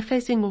 meaning rear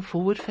facing or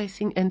forward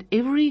facing, and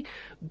every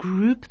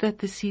group that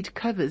the seat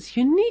covers.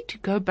 You need to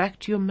go back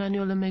to your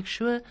manual and make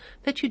sure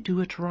that you do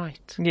it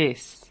right.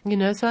 Yes.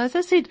 So as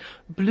I said,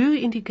 blue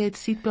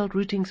indicates seatbelt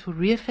routings for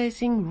rear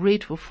facing,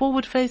 red for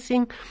forward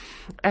facing,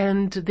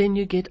 and then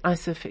you get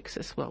ISOFIX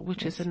as well,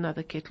 which is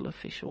another kettle of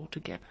fish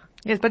altogether.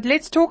 Yes, but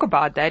let's talk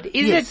about that.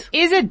 Is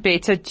it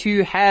better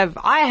to have,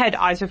 I had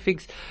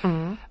ISOFIX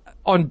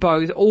on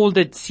all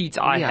the seats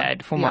I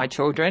had for my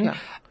children.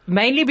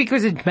 mainly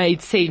because it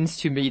made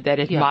sense to me that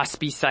it must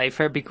be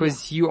safer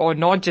because you are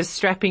not just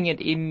strapping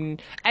it in.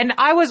 And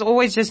I was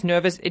always just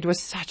nervous. It was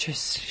such a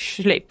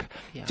schlep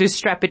to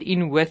strap it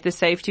in with the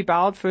safety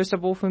belt, first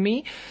of all, for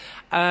me.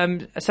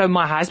 So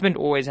my husband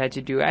always had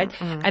to do it.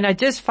 And I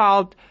just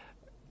felt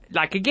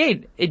like,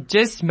 again, it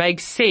just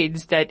makes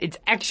sense that it's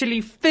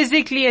actually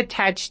physically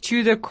attached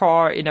to the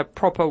car in a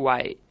proper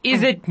way.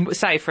 Is it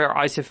safer,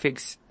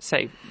 Isofix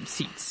safe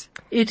seats?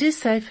 It is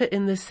safer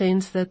in the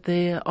sense that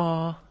there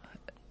are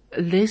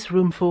less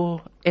room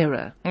for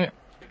error. Yeah.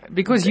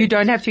 Because you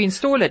don't have to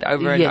install it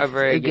over and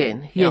over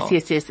again.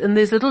 Yes. And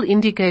there's little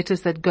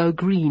indicators that go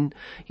green.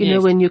 You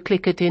know, when you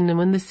click it in and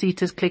when the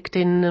seat is clicked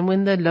in and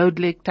when the load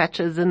leg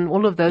touches and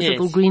all of those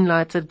little green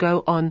lights that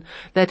go on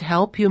that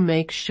help you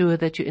make sure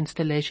that your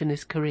installation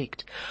is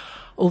correct.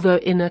 Although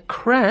in a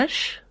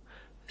crash,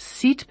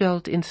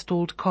 seatbelt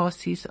installed car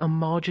seats are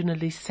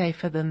marginally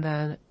safer than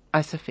the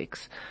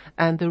Isofix.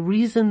 And the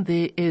reason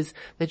there is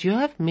that you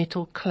have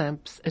metal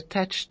clamps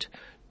attached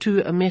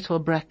to a metal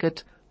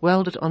bracket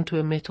welded onto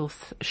a metal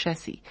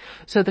chassis.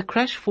 So the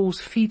crash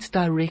force feeds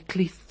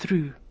directly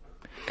through.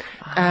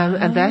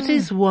 And that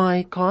is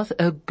why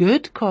a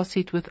good car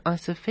seat with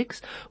Isofix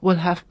will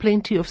have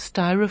plenty of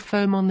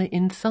styrofoam on the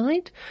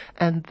inside,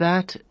 and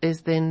that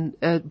is then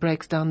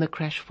breaks down the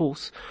crash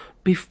force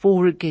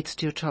before it gets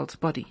to your child's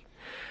body.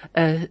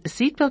 A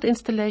seatbelt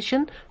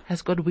installation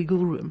has got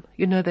wiggle room.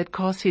 You know, that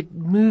car seat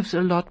moves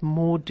a lot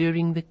more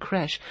during the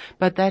crash,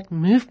 but that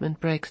movement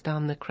breaks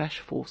down the crash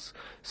force,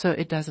 so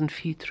it doesn't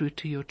feed through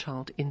to your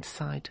child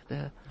inside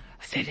the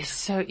seat. That is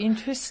so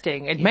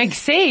interesting. It makes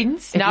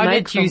sense now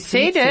that you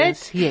said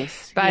it.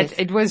 Yes. But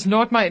it was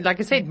not like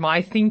I said,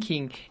 my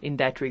thinking in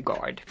that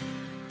regard.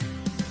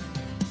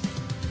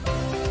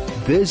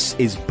 This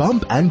is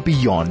Bump and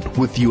Beyond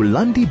with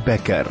Yolandi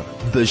Becker,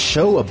 the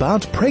show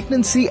about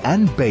pregnancy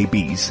and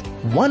babies.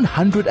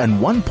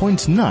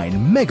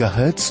 101.9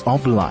 megahertz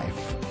of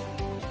life.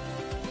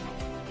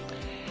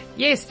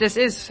 Yes, this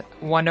is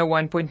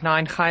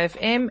 101.9 Chai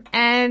FM,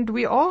 and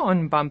we are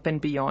on Bump and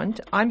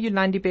Beyond. I'm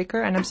Yolandi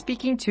Becker, and I'm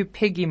speaking to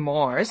Peggy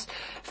Mars,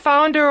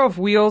 founder of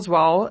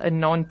Wheelswell, a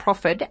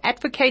non-profit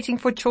advocating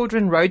for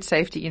children road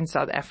safety in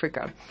South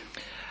Africa.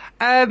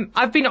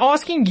 I've been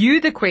asking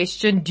you the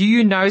question, do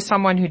you know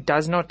someone who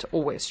does not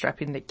always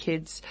strap in the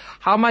kids?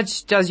 How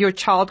much does your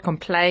child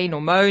complain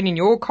or moan in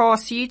your car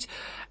seat?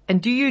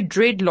 And do you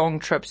dread long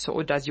trips,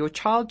 or does your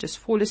child just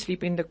fall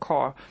asleep in the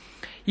car?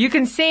 You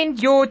can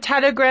send your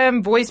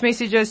Telegram voice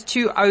messages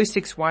to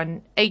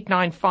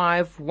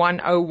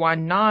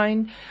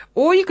 061-895-1019,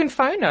 or you can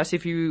phone us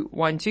if you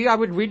want to. I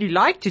would really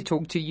like to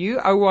talk to you,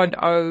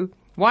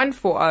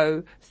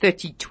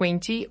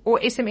 010-140-3020, or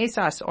SMS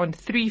us on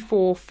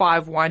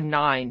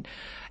 34519.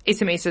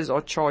 SMSs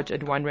are charged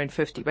at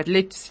R1.50. But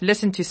let's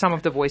listen to some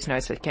of the voice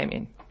notes that came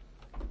in.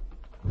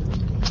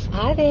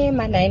 Hi there,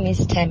 my name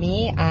is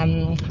Tammy.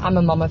 I'm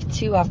a mom of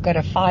two. I've got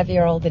a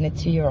 5-year-old and a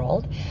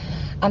 2-year-old.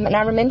 And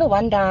I remember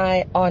one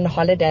day on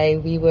holiday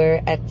we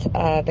were at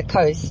the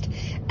coast,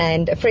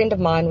 and a friend of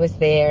mine was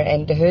there,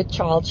 and her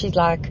child, she's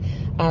like,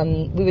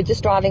 we were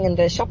just driving, and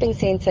the shopping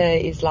center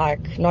is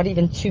like not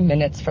even 2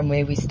 minutes from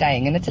where we're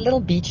staying, and it's a little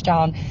beach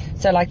town.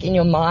 So like in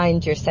your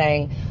mind you're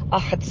saying,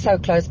 oh, it's so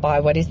close by,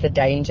 what is the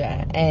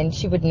danger? And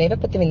she would never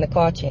put them in the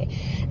car chair.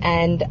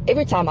 And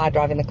every time I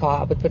drive in the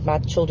car, I would put my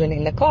children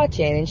in the car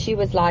chair, and she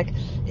was like,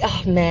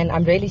 oh man,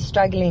 I'm really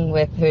struggling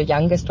with, her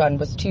youngest one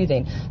was 2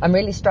 then, I'm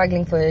really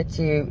struggling for her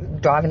to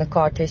drive in a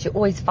car chair. She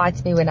always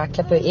fights me when I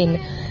clip her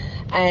in.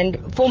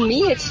 And for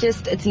me, it's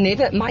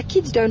never, my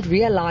kids don't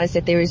realize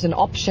that there is an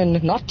option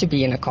not to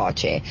be in a car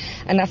chair.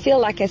 And I feel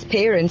like as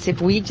parents, if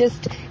you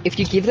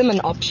give them an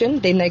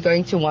option, then they're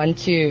going to want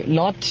to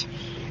not,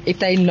 if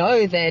they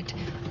know that,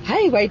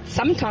 hey, wait,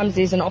 sometimes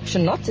there's an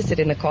option not to sit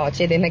in a car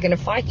chair, then they're going to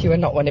fight you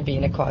and not want to be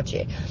in a car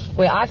chair.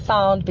 Where I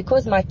found,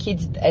 because my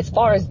kids, as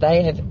far as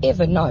they have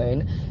ever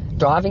known,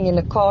 driving in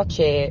a car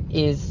chair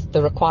is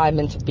the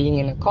requirement of being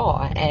in a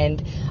car,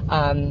 and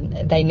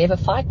they never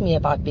fight me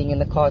about being in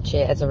the car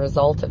chair as a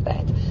result of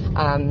that.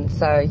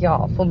 So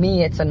yeah, for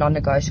me it's a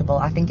non-negotiable.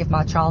 I think if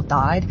my child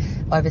died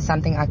over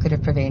something I could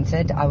have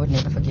prevented, I would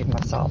never forgive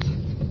myself.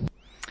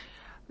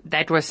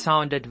 That was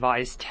sound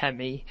advice,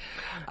 Tammy.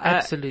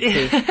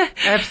 Absolutely.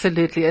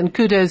 Absolutely. And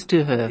kudos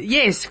to her.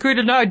 Yes,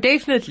 kudos, no,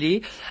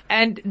 definitely.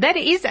 And that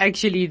is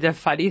actually the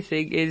funny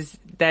thing, is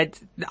that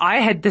I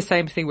had the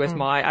same thing with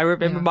I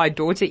remember my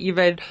daughter,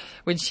 even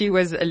when she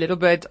was a little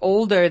bit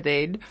older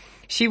then,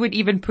 she would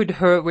even put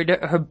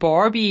her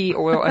Barbie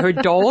or her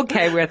doll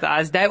came with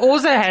us. They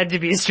also had to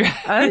be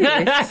strapped. Oh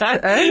yes.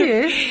 Oh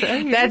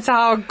yes. That's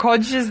how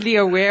consciously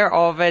aware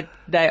of it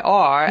they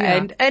are.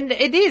 Yeah. And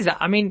it is,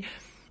 I mean,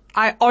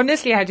 I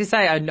honestly had to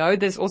say, I know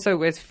this also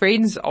with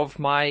friends of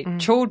my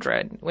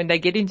children. When they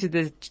get into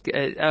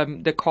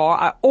the car,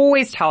 I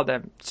always tell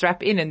them,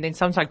 strap in, and then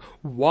someone's like,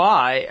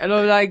 why? And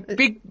I'm like,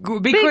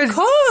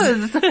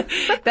 because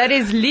that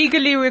is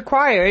legally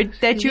required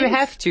that you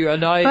have to.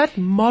 And but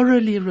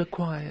morally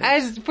required.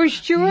 As for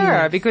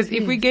sure, because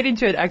if we get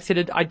into an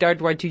accident, I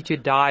don't want you to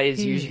die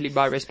is usually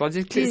my response.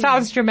 It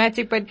sounds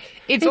dramatic, but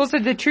it's also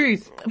the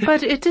truth.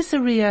 But it is a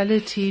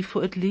reality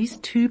for at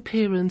least 2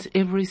 parents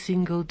every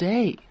single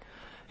day.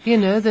 You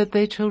know, that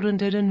their children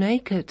didn't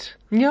make it.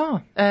 Yeah.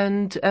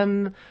 And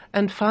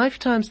 5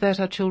 times that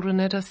are children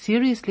that are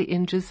seriously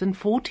injured, and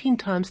 14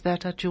 times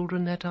that are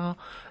children that are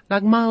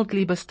like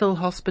mildly but still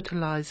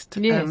hospitalized,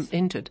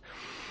 injured.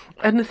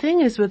 And the thing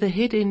is, with a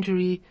head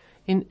injury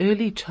in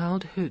early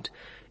childhood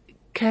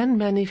can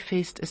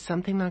manifest as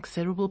something like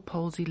cerebral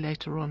palsy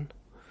later on.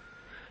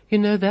 You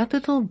know, that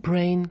little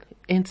brain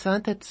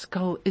inside that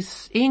skull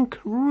is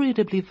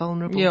incredibly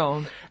vulnerable.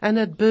 Yeah. And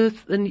at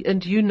birth,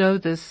 and you know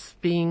this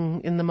being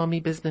in the mommy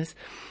business,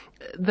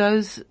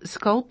 those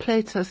skull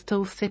plates are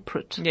still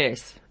separate.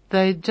 Yes.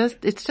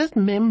 It's just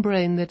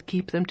membrane that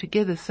keep them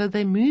together, so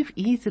they move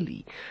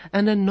easily.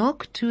 And a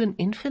knock to an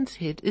infant's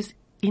head is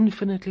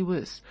infinitely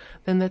worse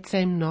than that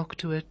same knock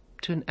to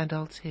an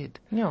adult's head.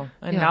 Yeah.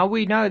 And now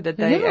we know that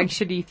they're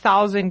actually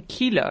 1,000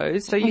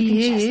 kilos. So you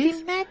can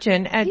just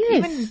imagine at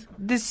even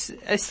this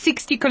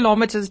 60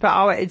 kilometers per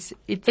hour, it's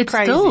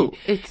crazy.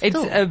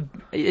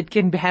 It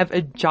can have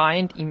a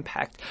giant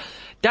impact.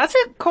 Does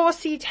a car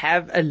seat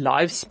have a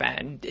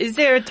lifespan? Is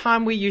there a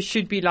time where you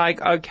should be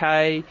like,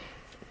 okay,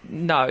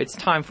 no, it's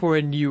time for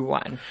a new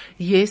one?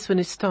 Yes, when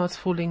it starts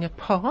falling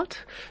apart.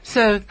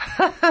 So,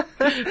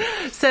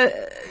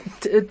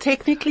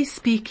 technically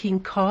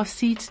speaking, car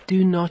seats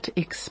do not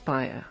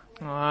expire.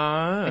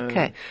 Oh.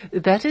 Okay.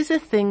 That is a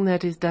thing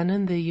that is done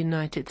in the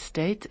United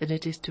States, and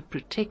it is to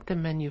protect the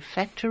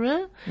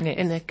manufacturer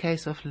in a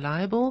case of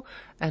libel,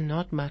 and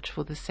not much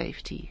for the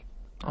safety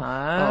of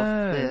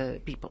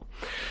the people.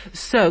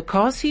 So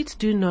car seats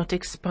do not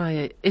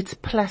expire. It's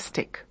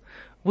plastic.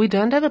 We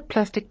don't have a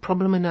plastic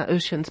problem in our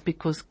oceans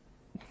because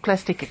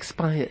plastic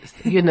expires,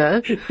 you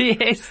know?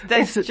 Yes,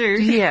 that's true.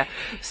 Yeah.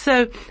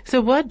 So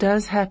what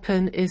does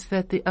happen is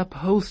that the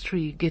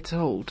upholstery gets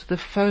old, the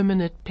foam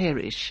in it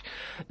perish,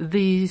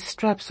 the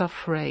straps are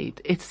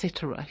frayed,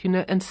 etc. You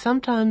know, and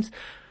sometimes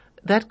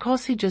that car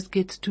seat just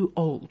gets too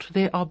old.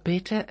 There are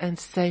better and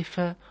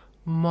safer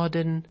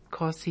modern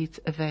car seats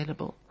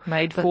available.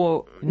 Made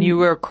for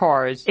newer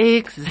cars.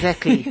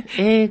 Exactly.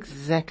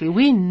 Exactly.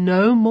 We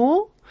know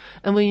more.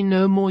 And when you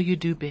know more, you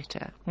do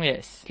better.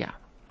 Yes. Yeah.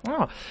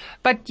 Oh,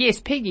 but yes,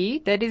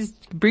 Peggy,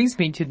 brings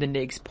me to the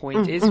next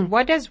point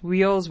what does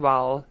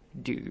Wheelswell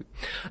do?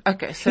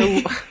 Okay,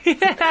 so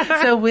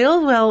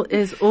Wheelswell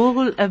is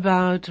all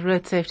about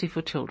road safety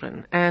for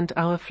children, and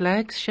our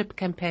flagship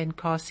campaign,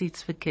 Car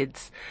Seats for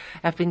Kids,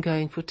 have been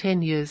going for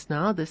 10 years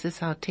now. This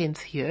is our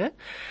 10th year.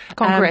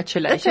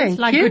 Congratulations.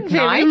 Good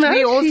night.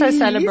 We also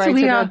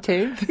celebrated our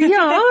 10th.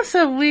 Yeah,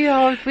 so we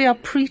are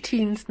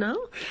preteens now.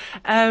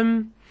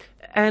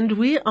 And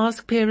we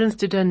ask parents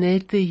to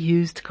donate their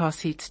used car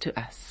seats to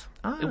us.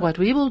 Oh. What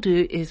we will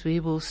do is we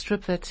will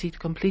strip that seat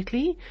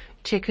completely,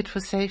 check it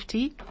for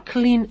safety,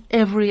 clean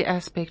every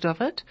aspect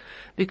of it,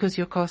 because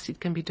your car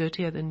seat can be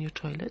dirtier than your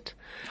toilet.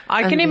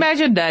 I can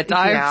imagine that. Yeah.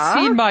 I've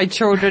seen my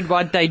children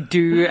what they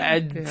do,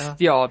 and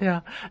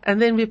yeah.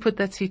 And then we put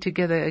that seat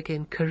together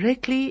again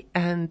correctly,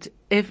 and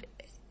if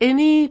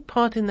any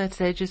part in that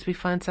stages we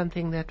find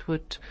something that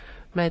would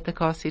made the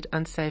car seat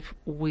unsafe,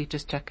 we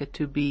just chuck it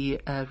to be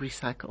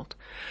recycled.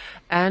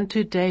 And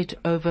to date,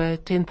 over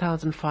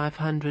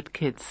 10,500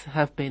 kids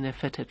have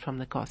benefited from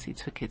the Car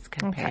Seats for Kids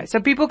campaign. Okay, so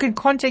people can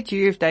contact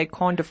you if they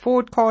can't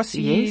afford car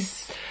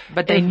seats,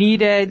 but they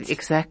need it.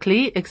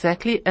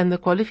 Exactly. And the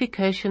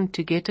qualification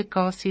to get a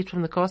car seat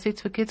from the Car Seats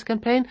for Kids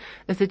campaign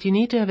is that you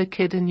need to have a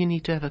kid and you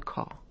need to have a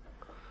car.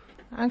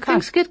 Okay.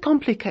 Things get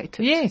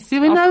complicated. Yes,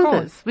 we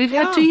know this. We've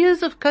had 2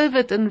 years of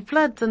COVID and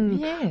floods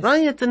and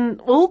riots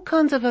and all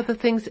kinds of other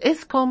things.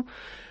 ESCOM,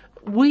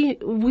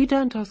 we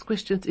don't ask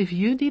questions. If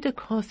you need a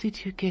car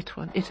seat, you get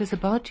one. It is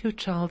about your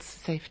child's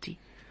safety.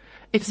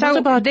 It's not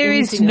about there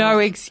is no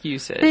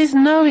excuses. There's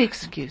no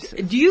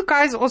excuses. Do you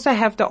guys also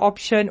have the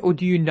option, or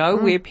do you know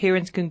where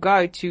parents can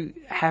go to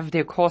have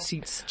their car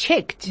seats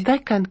checked? They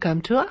can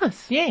come to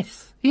us.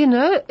 Yes. You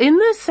know, in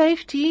the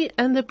safety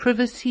and the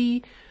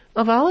privacy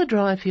of our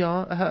drive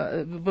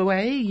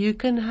way, you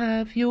can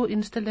have your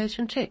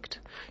installation checked.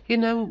 You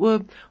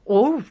know,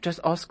 or just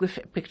ask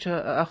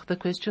the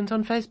questions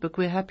on Facebook.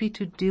 We're happy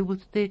to deal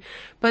with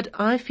but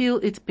I feel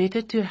it's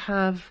better to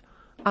have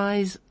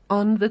eyes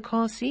on the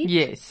car seat.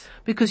 Yes.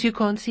 Because you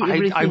can't see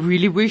everything. I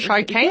really wish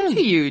I came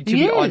to you, to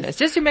be honest,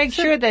 just to make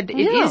sure that it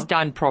is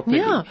done properly.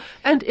 Yeah.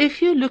 And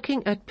if you're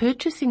looking at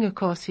purchasing a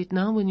car seat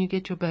now, when you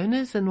get your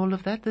bonus and all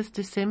of that this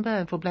December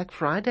and for Black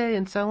Friday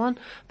and so on,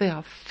 there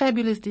are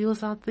fabulous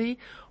deals out there.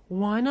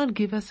 Why not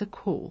give us a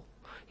call?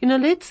 You know,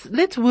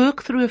 let's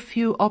work through a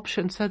few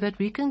options so that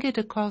we can get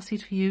a car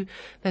seat for you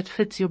that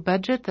fits your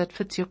budget, that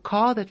fits your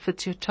car, that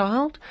fits your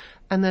child,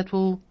 and that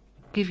will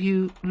give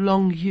you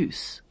long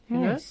use. You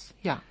know? Yes.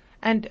 Yeah.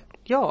 And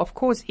yeah, of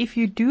course, if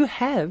you do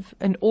have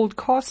an old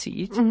car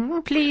seat,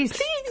 please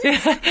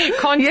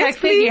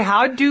contact Peggy.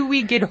 How do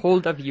we get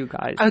hold of you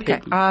guys? Okay.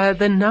 Peggy?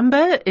 The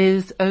number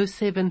is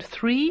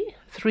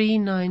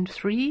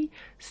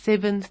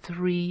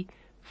 073-393-7356.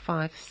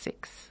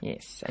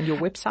 Yes. And your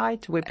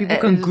website where people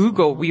can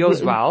Google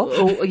Wheelswell.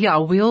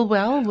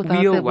 Wheelwell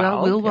without the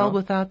well. Wheelwell yeah.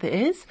 without the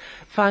S.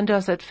 Find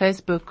us at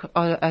Facebook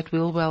at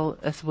Wheelwell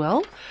as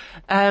well.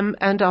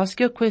 And ask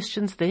your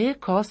questions there.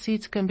 Car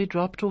seats can be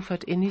dropped off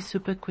at any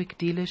Super Quick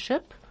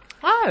dealership.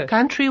 Oh,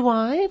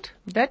 Countrywide.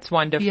 that's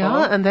wonderful.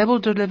 Yeah, and they will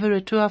deliver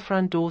it to our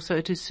front door, so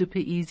it is super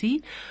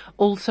easy.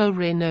 Also,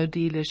 Renault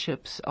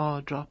dealerships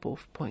are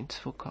drop-off points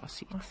for car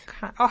seats.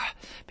 Okay. Oh,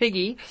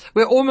 Peggy,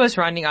 we're almost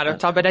running out of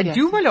time, but I yes,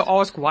 do want to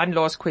ask one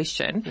last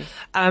question.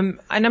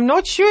 And I'm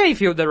not sure if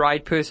you're the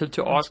right person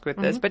to ask with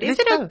this, but is Let's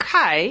it go.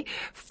 okay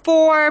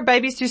for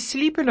babies to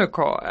sleep in a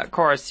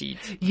car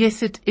seat?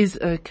 Yes, it is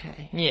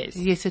okay. Yes.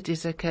 Yes, it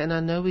is okay. And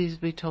I know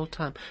we told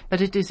time,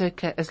 but it is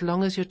okay as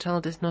long as your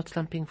child is not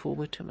slumping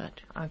forward too much.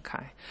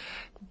 Okay.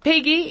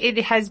 Peggy, it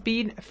has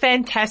been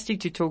fantastic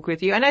to talk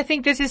with you. And I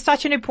think this is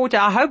such an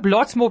important, I hope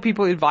lots more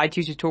people invite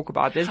you to talk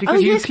about this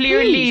because you yes,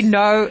 clearly please.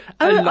 know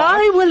a lot.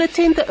 I will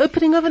attend the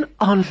opening of an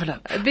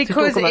envelope.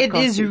 Because it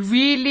is seats.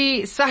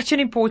 really such an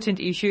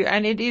important issue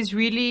and it is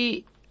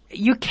really,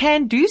 you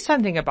can do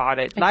something about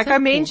it. Like I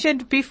Exactly.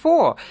 mentioned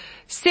before,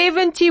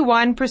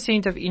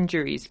 71% of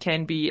injuries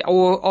can be,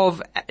 or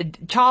of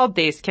child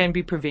deaths can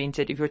be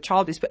prevented if your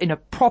child is in a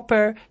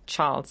proper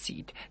child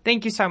seat.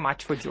 Thank you so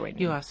much for joining.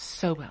 You are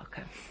so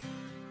welcome.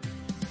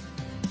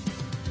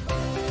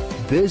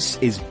 This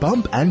is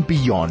Bump and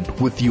Beyond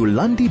with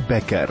Yolandi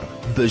Becker,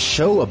 the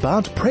show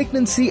about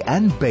pregnancy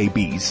and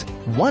babies.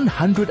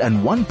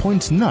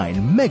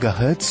 101.9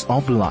 megahertz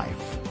of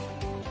life.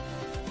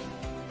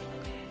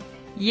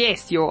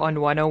 Yes, you're on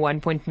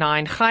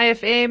 101.9 High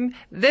FM.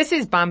 This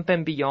is Bump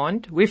and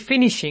Beyond. We're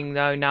finishing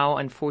though now,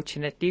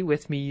 unfortunately,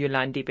 with me,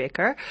 Yolandi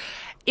Becker.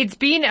 It's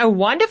been a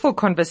wonderful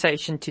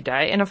conversation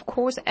today. And of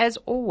course, as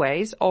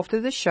always,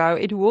 after the show,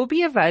 it will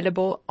be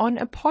available on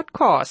a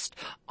podcast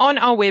on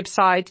our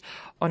website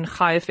on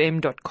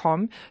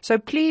highfm.com. So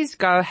please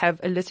go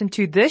have a listen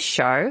to this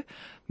show.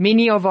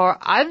 Many of our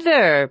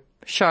other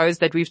shows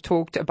that we've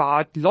talked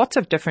about, lots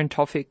of different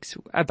topics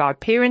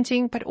about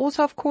parenting, but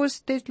also, of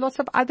course, there's lots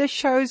of other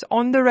shows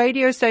on the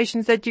radio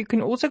stations that you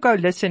can also go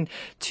listen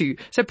to.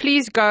 So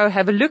please go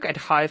have a look at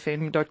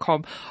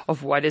highfm.com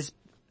of what is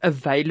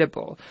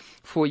available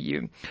for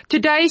you.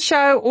 Today's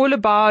show all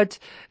about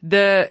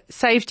the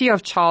safety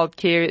of child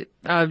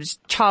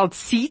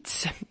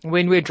seats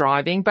when we're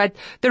driving. But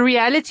the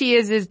reality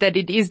is that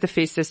it is the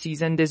festive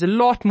season. There's a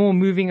lot more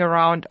moving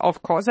around,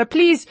 of course. So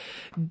please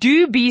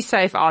do be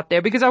safe out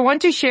there because I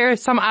want to share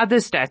some other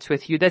stats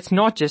with you that's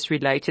not just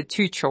related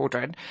to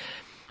children.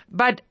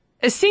 But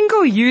a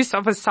single use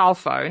of a cell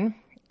phone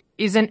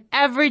is an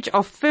average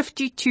of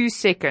 52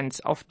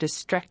 seconds of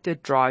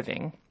distracted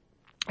driving.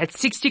 At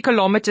 60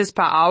 kilometers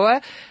per hour,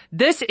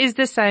 this is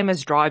the same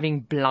as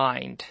driving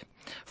blind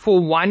for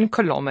 1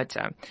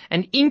 kilometer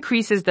and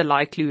increases the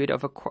likelihood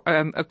of a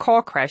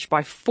car crash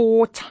by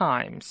 4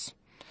 times.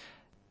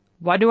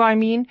 What do I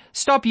mean?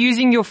 Stop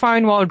using your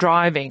phone while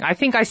driving. I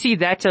think I see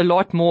that a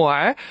lot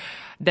more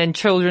than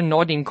children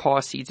not in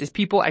car seats, is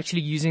people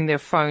actually using their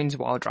phones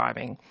while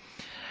driving.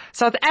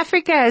 South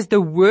Africa has the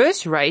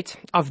worst rate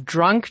of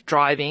drunk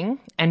driving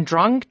and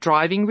drunk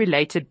driving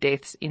related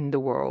deaths in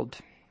the world.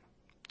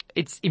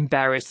 It's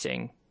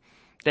embarrassing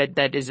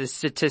that is a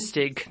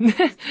statistic.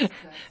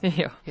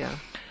 Yeah.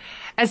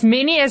 As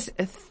many as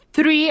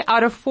 3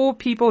 out of 4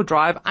 people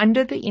drive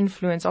under the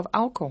influence of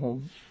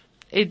alcohol.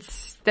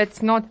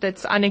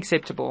 That's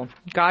unacceptable.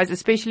 Guys,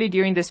 especially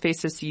during this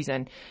festive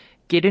season,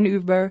 get an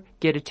Uber,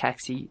 get a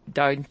taxi.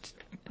 Don't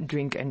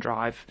drink and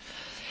drive.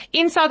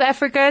 In South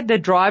Africa, the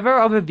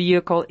driver of a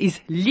vehicle is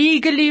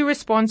legally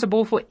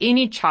responsible for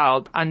any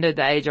child under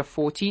the age of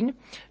 14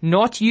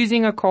 not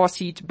using a car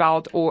seat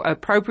belt or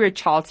appropriate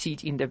child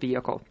seat in the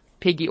vehicle.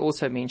 Peggy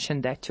also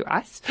mentioned that to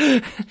us.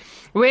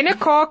 When a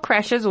car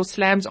crashes or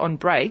slams on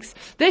brakes,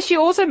 this she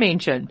also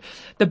mentioned,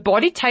 the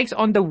body takes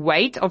on the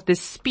weight of the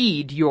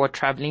speed you are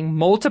traveling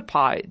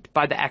multiplied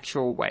by the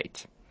actual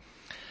weight.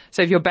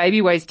 So if your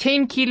baby weighs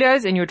 10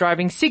 kilos and you're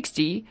driving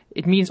 60,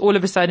 it means all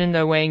of a sudden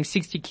they're weighing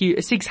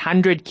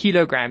 600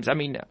 kilograms. I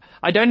mean,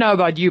 I don't know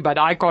about you, but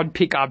I can't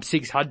pick up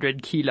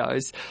 600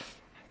 kilos.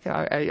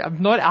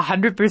 I'm not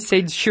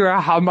 100%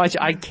 sure how much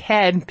I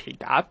can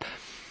pick up.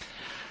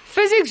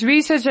 Physics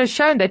research has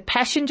shown that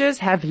passengers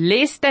have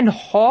less than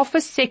half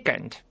a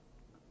second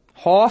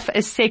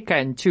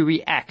to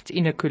react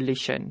in a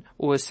collision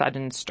or a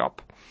sudden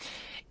stop.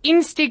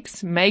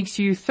 Instincts makes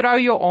you throw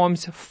your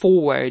arms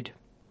forward.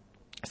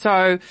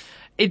 So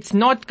it's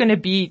not going to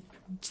be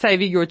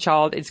saving your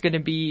child. It's going to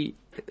be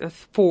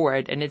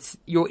forward, and it's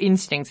your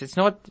instincts. It's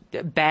not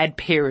bad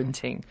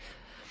parenting.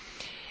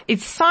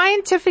 It's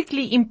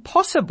scientifically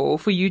impossible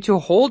for you to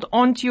hold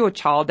on to your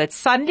child that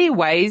suddenly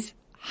weighs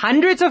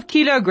hundreds of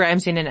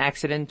kilograms in an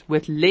accident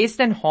with less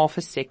than half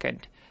a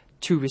second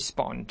to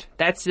respond.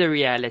 That's the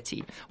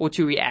reality, or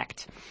to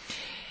react.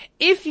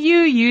 If you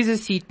use a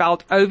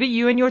seatbelt over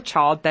you and your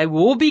child, they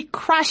will be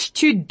crushed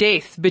to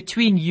death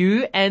between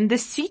you and the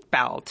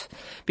seatbelt,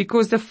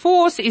 because the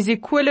force is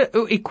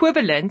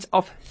equivalent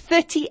of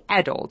 30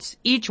 adults,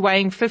 each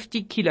weighing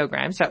 50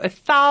 kilograms, so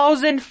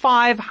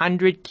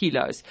 1,500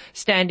 kilos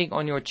standing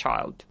on your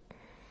child.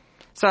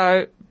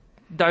 So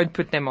don't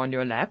put them on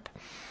your lap.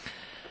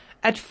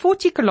 At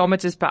 40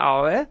 kilometers per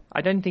hour,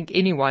 I don't think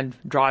anyone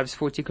drives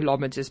 40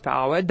 kilometers per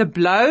hour, the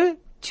blow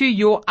to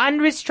your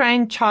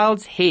unrestrained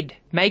child's head,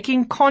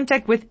 making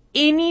contact with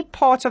any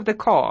part of the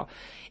car,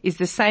 is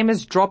the same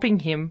as dropping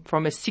him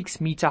from a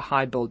 6-meter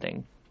high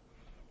building.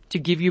 To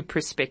give you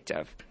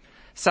perspective.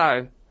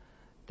 So,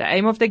 the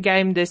aim of the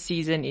game this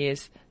season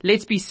is,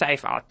 let's be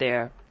safe out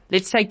there.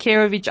 Let's take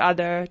care of each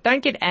other.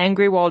 Don't get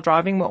angry while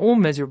driving. We're all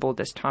miserable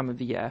this time of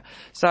the year.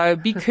 So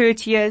be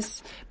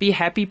courteous, be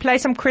happy, play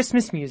some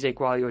Christmas music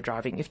while you're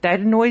driving. If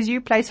that annoys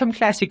you, play some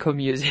classical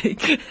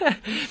music.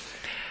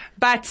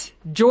 But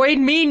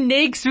join me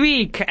next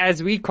week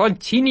as we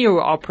continue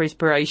our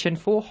preparation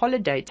for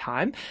holiday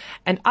time.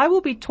 And I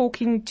will be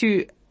talking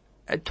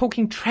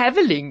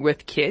traveling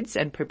with kids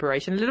and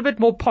preparation, a little bit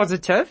more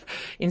positive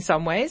in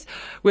some ways,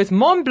 with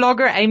mom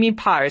blogger Amy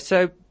Pyre.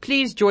 So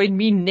please join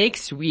me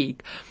next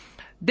week.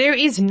 There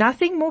is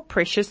nothing more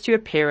precious to a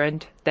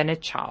parent than a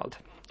child,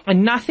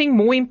 and nothing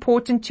more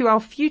important to our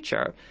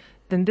future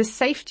than the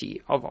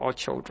safety of our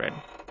children.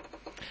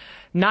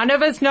 None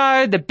of us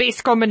know the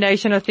best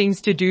combination of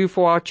things to do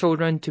for our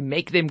children to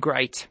make them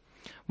great.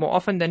 More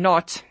often than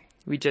not,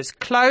 we just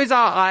close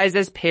our eyes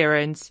as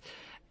parents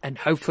and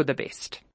hope for the best.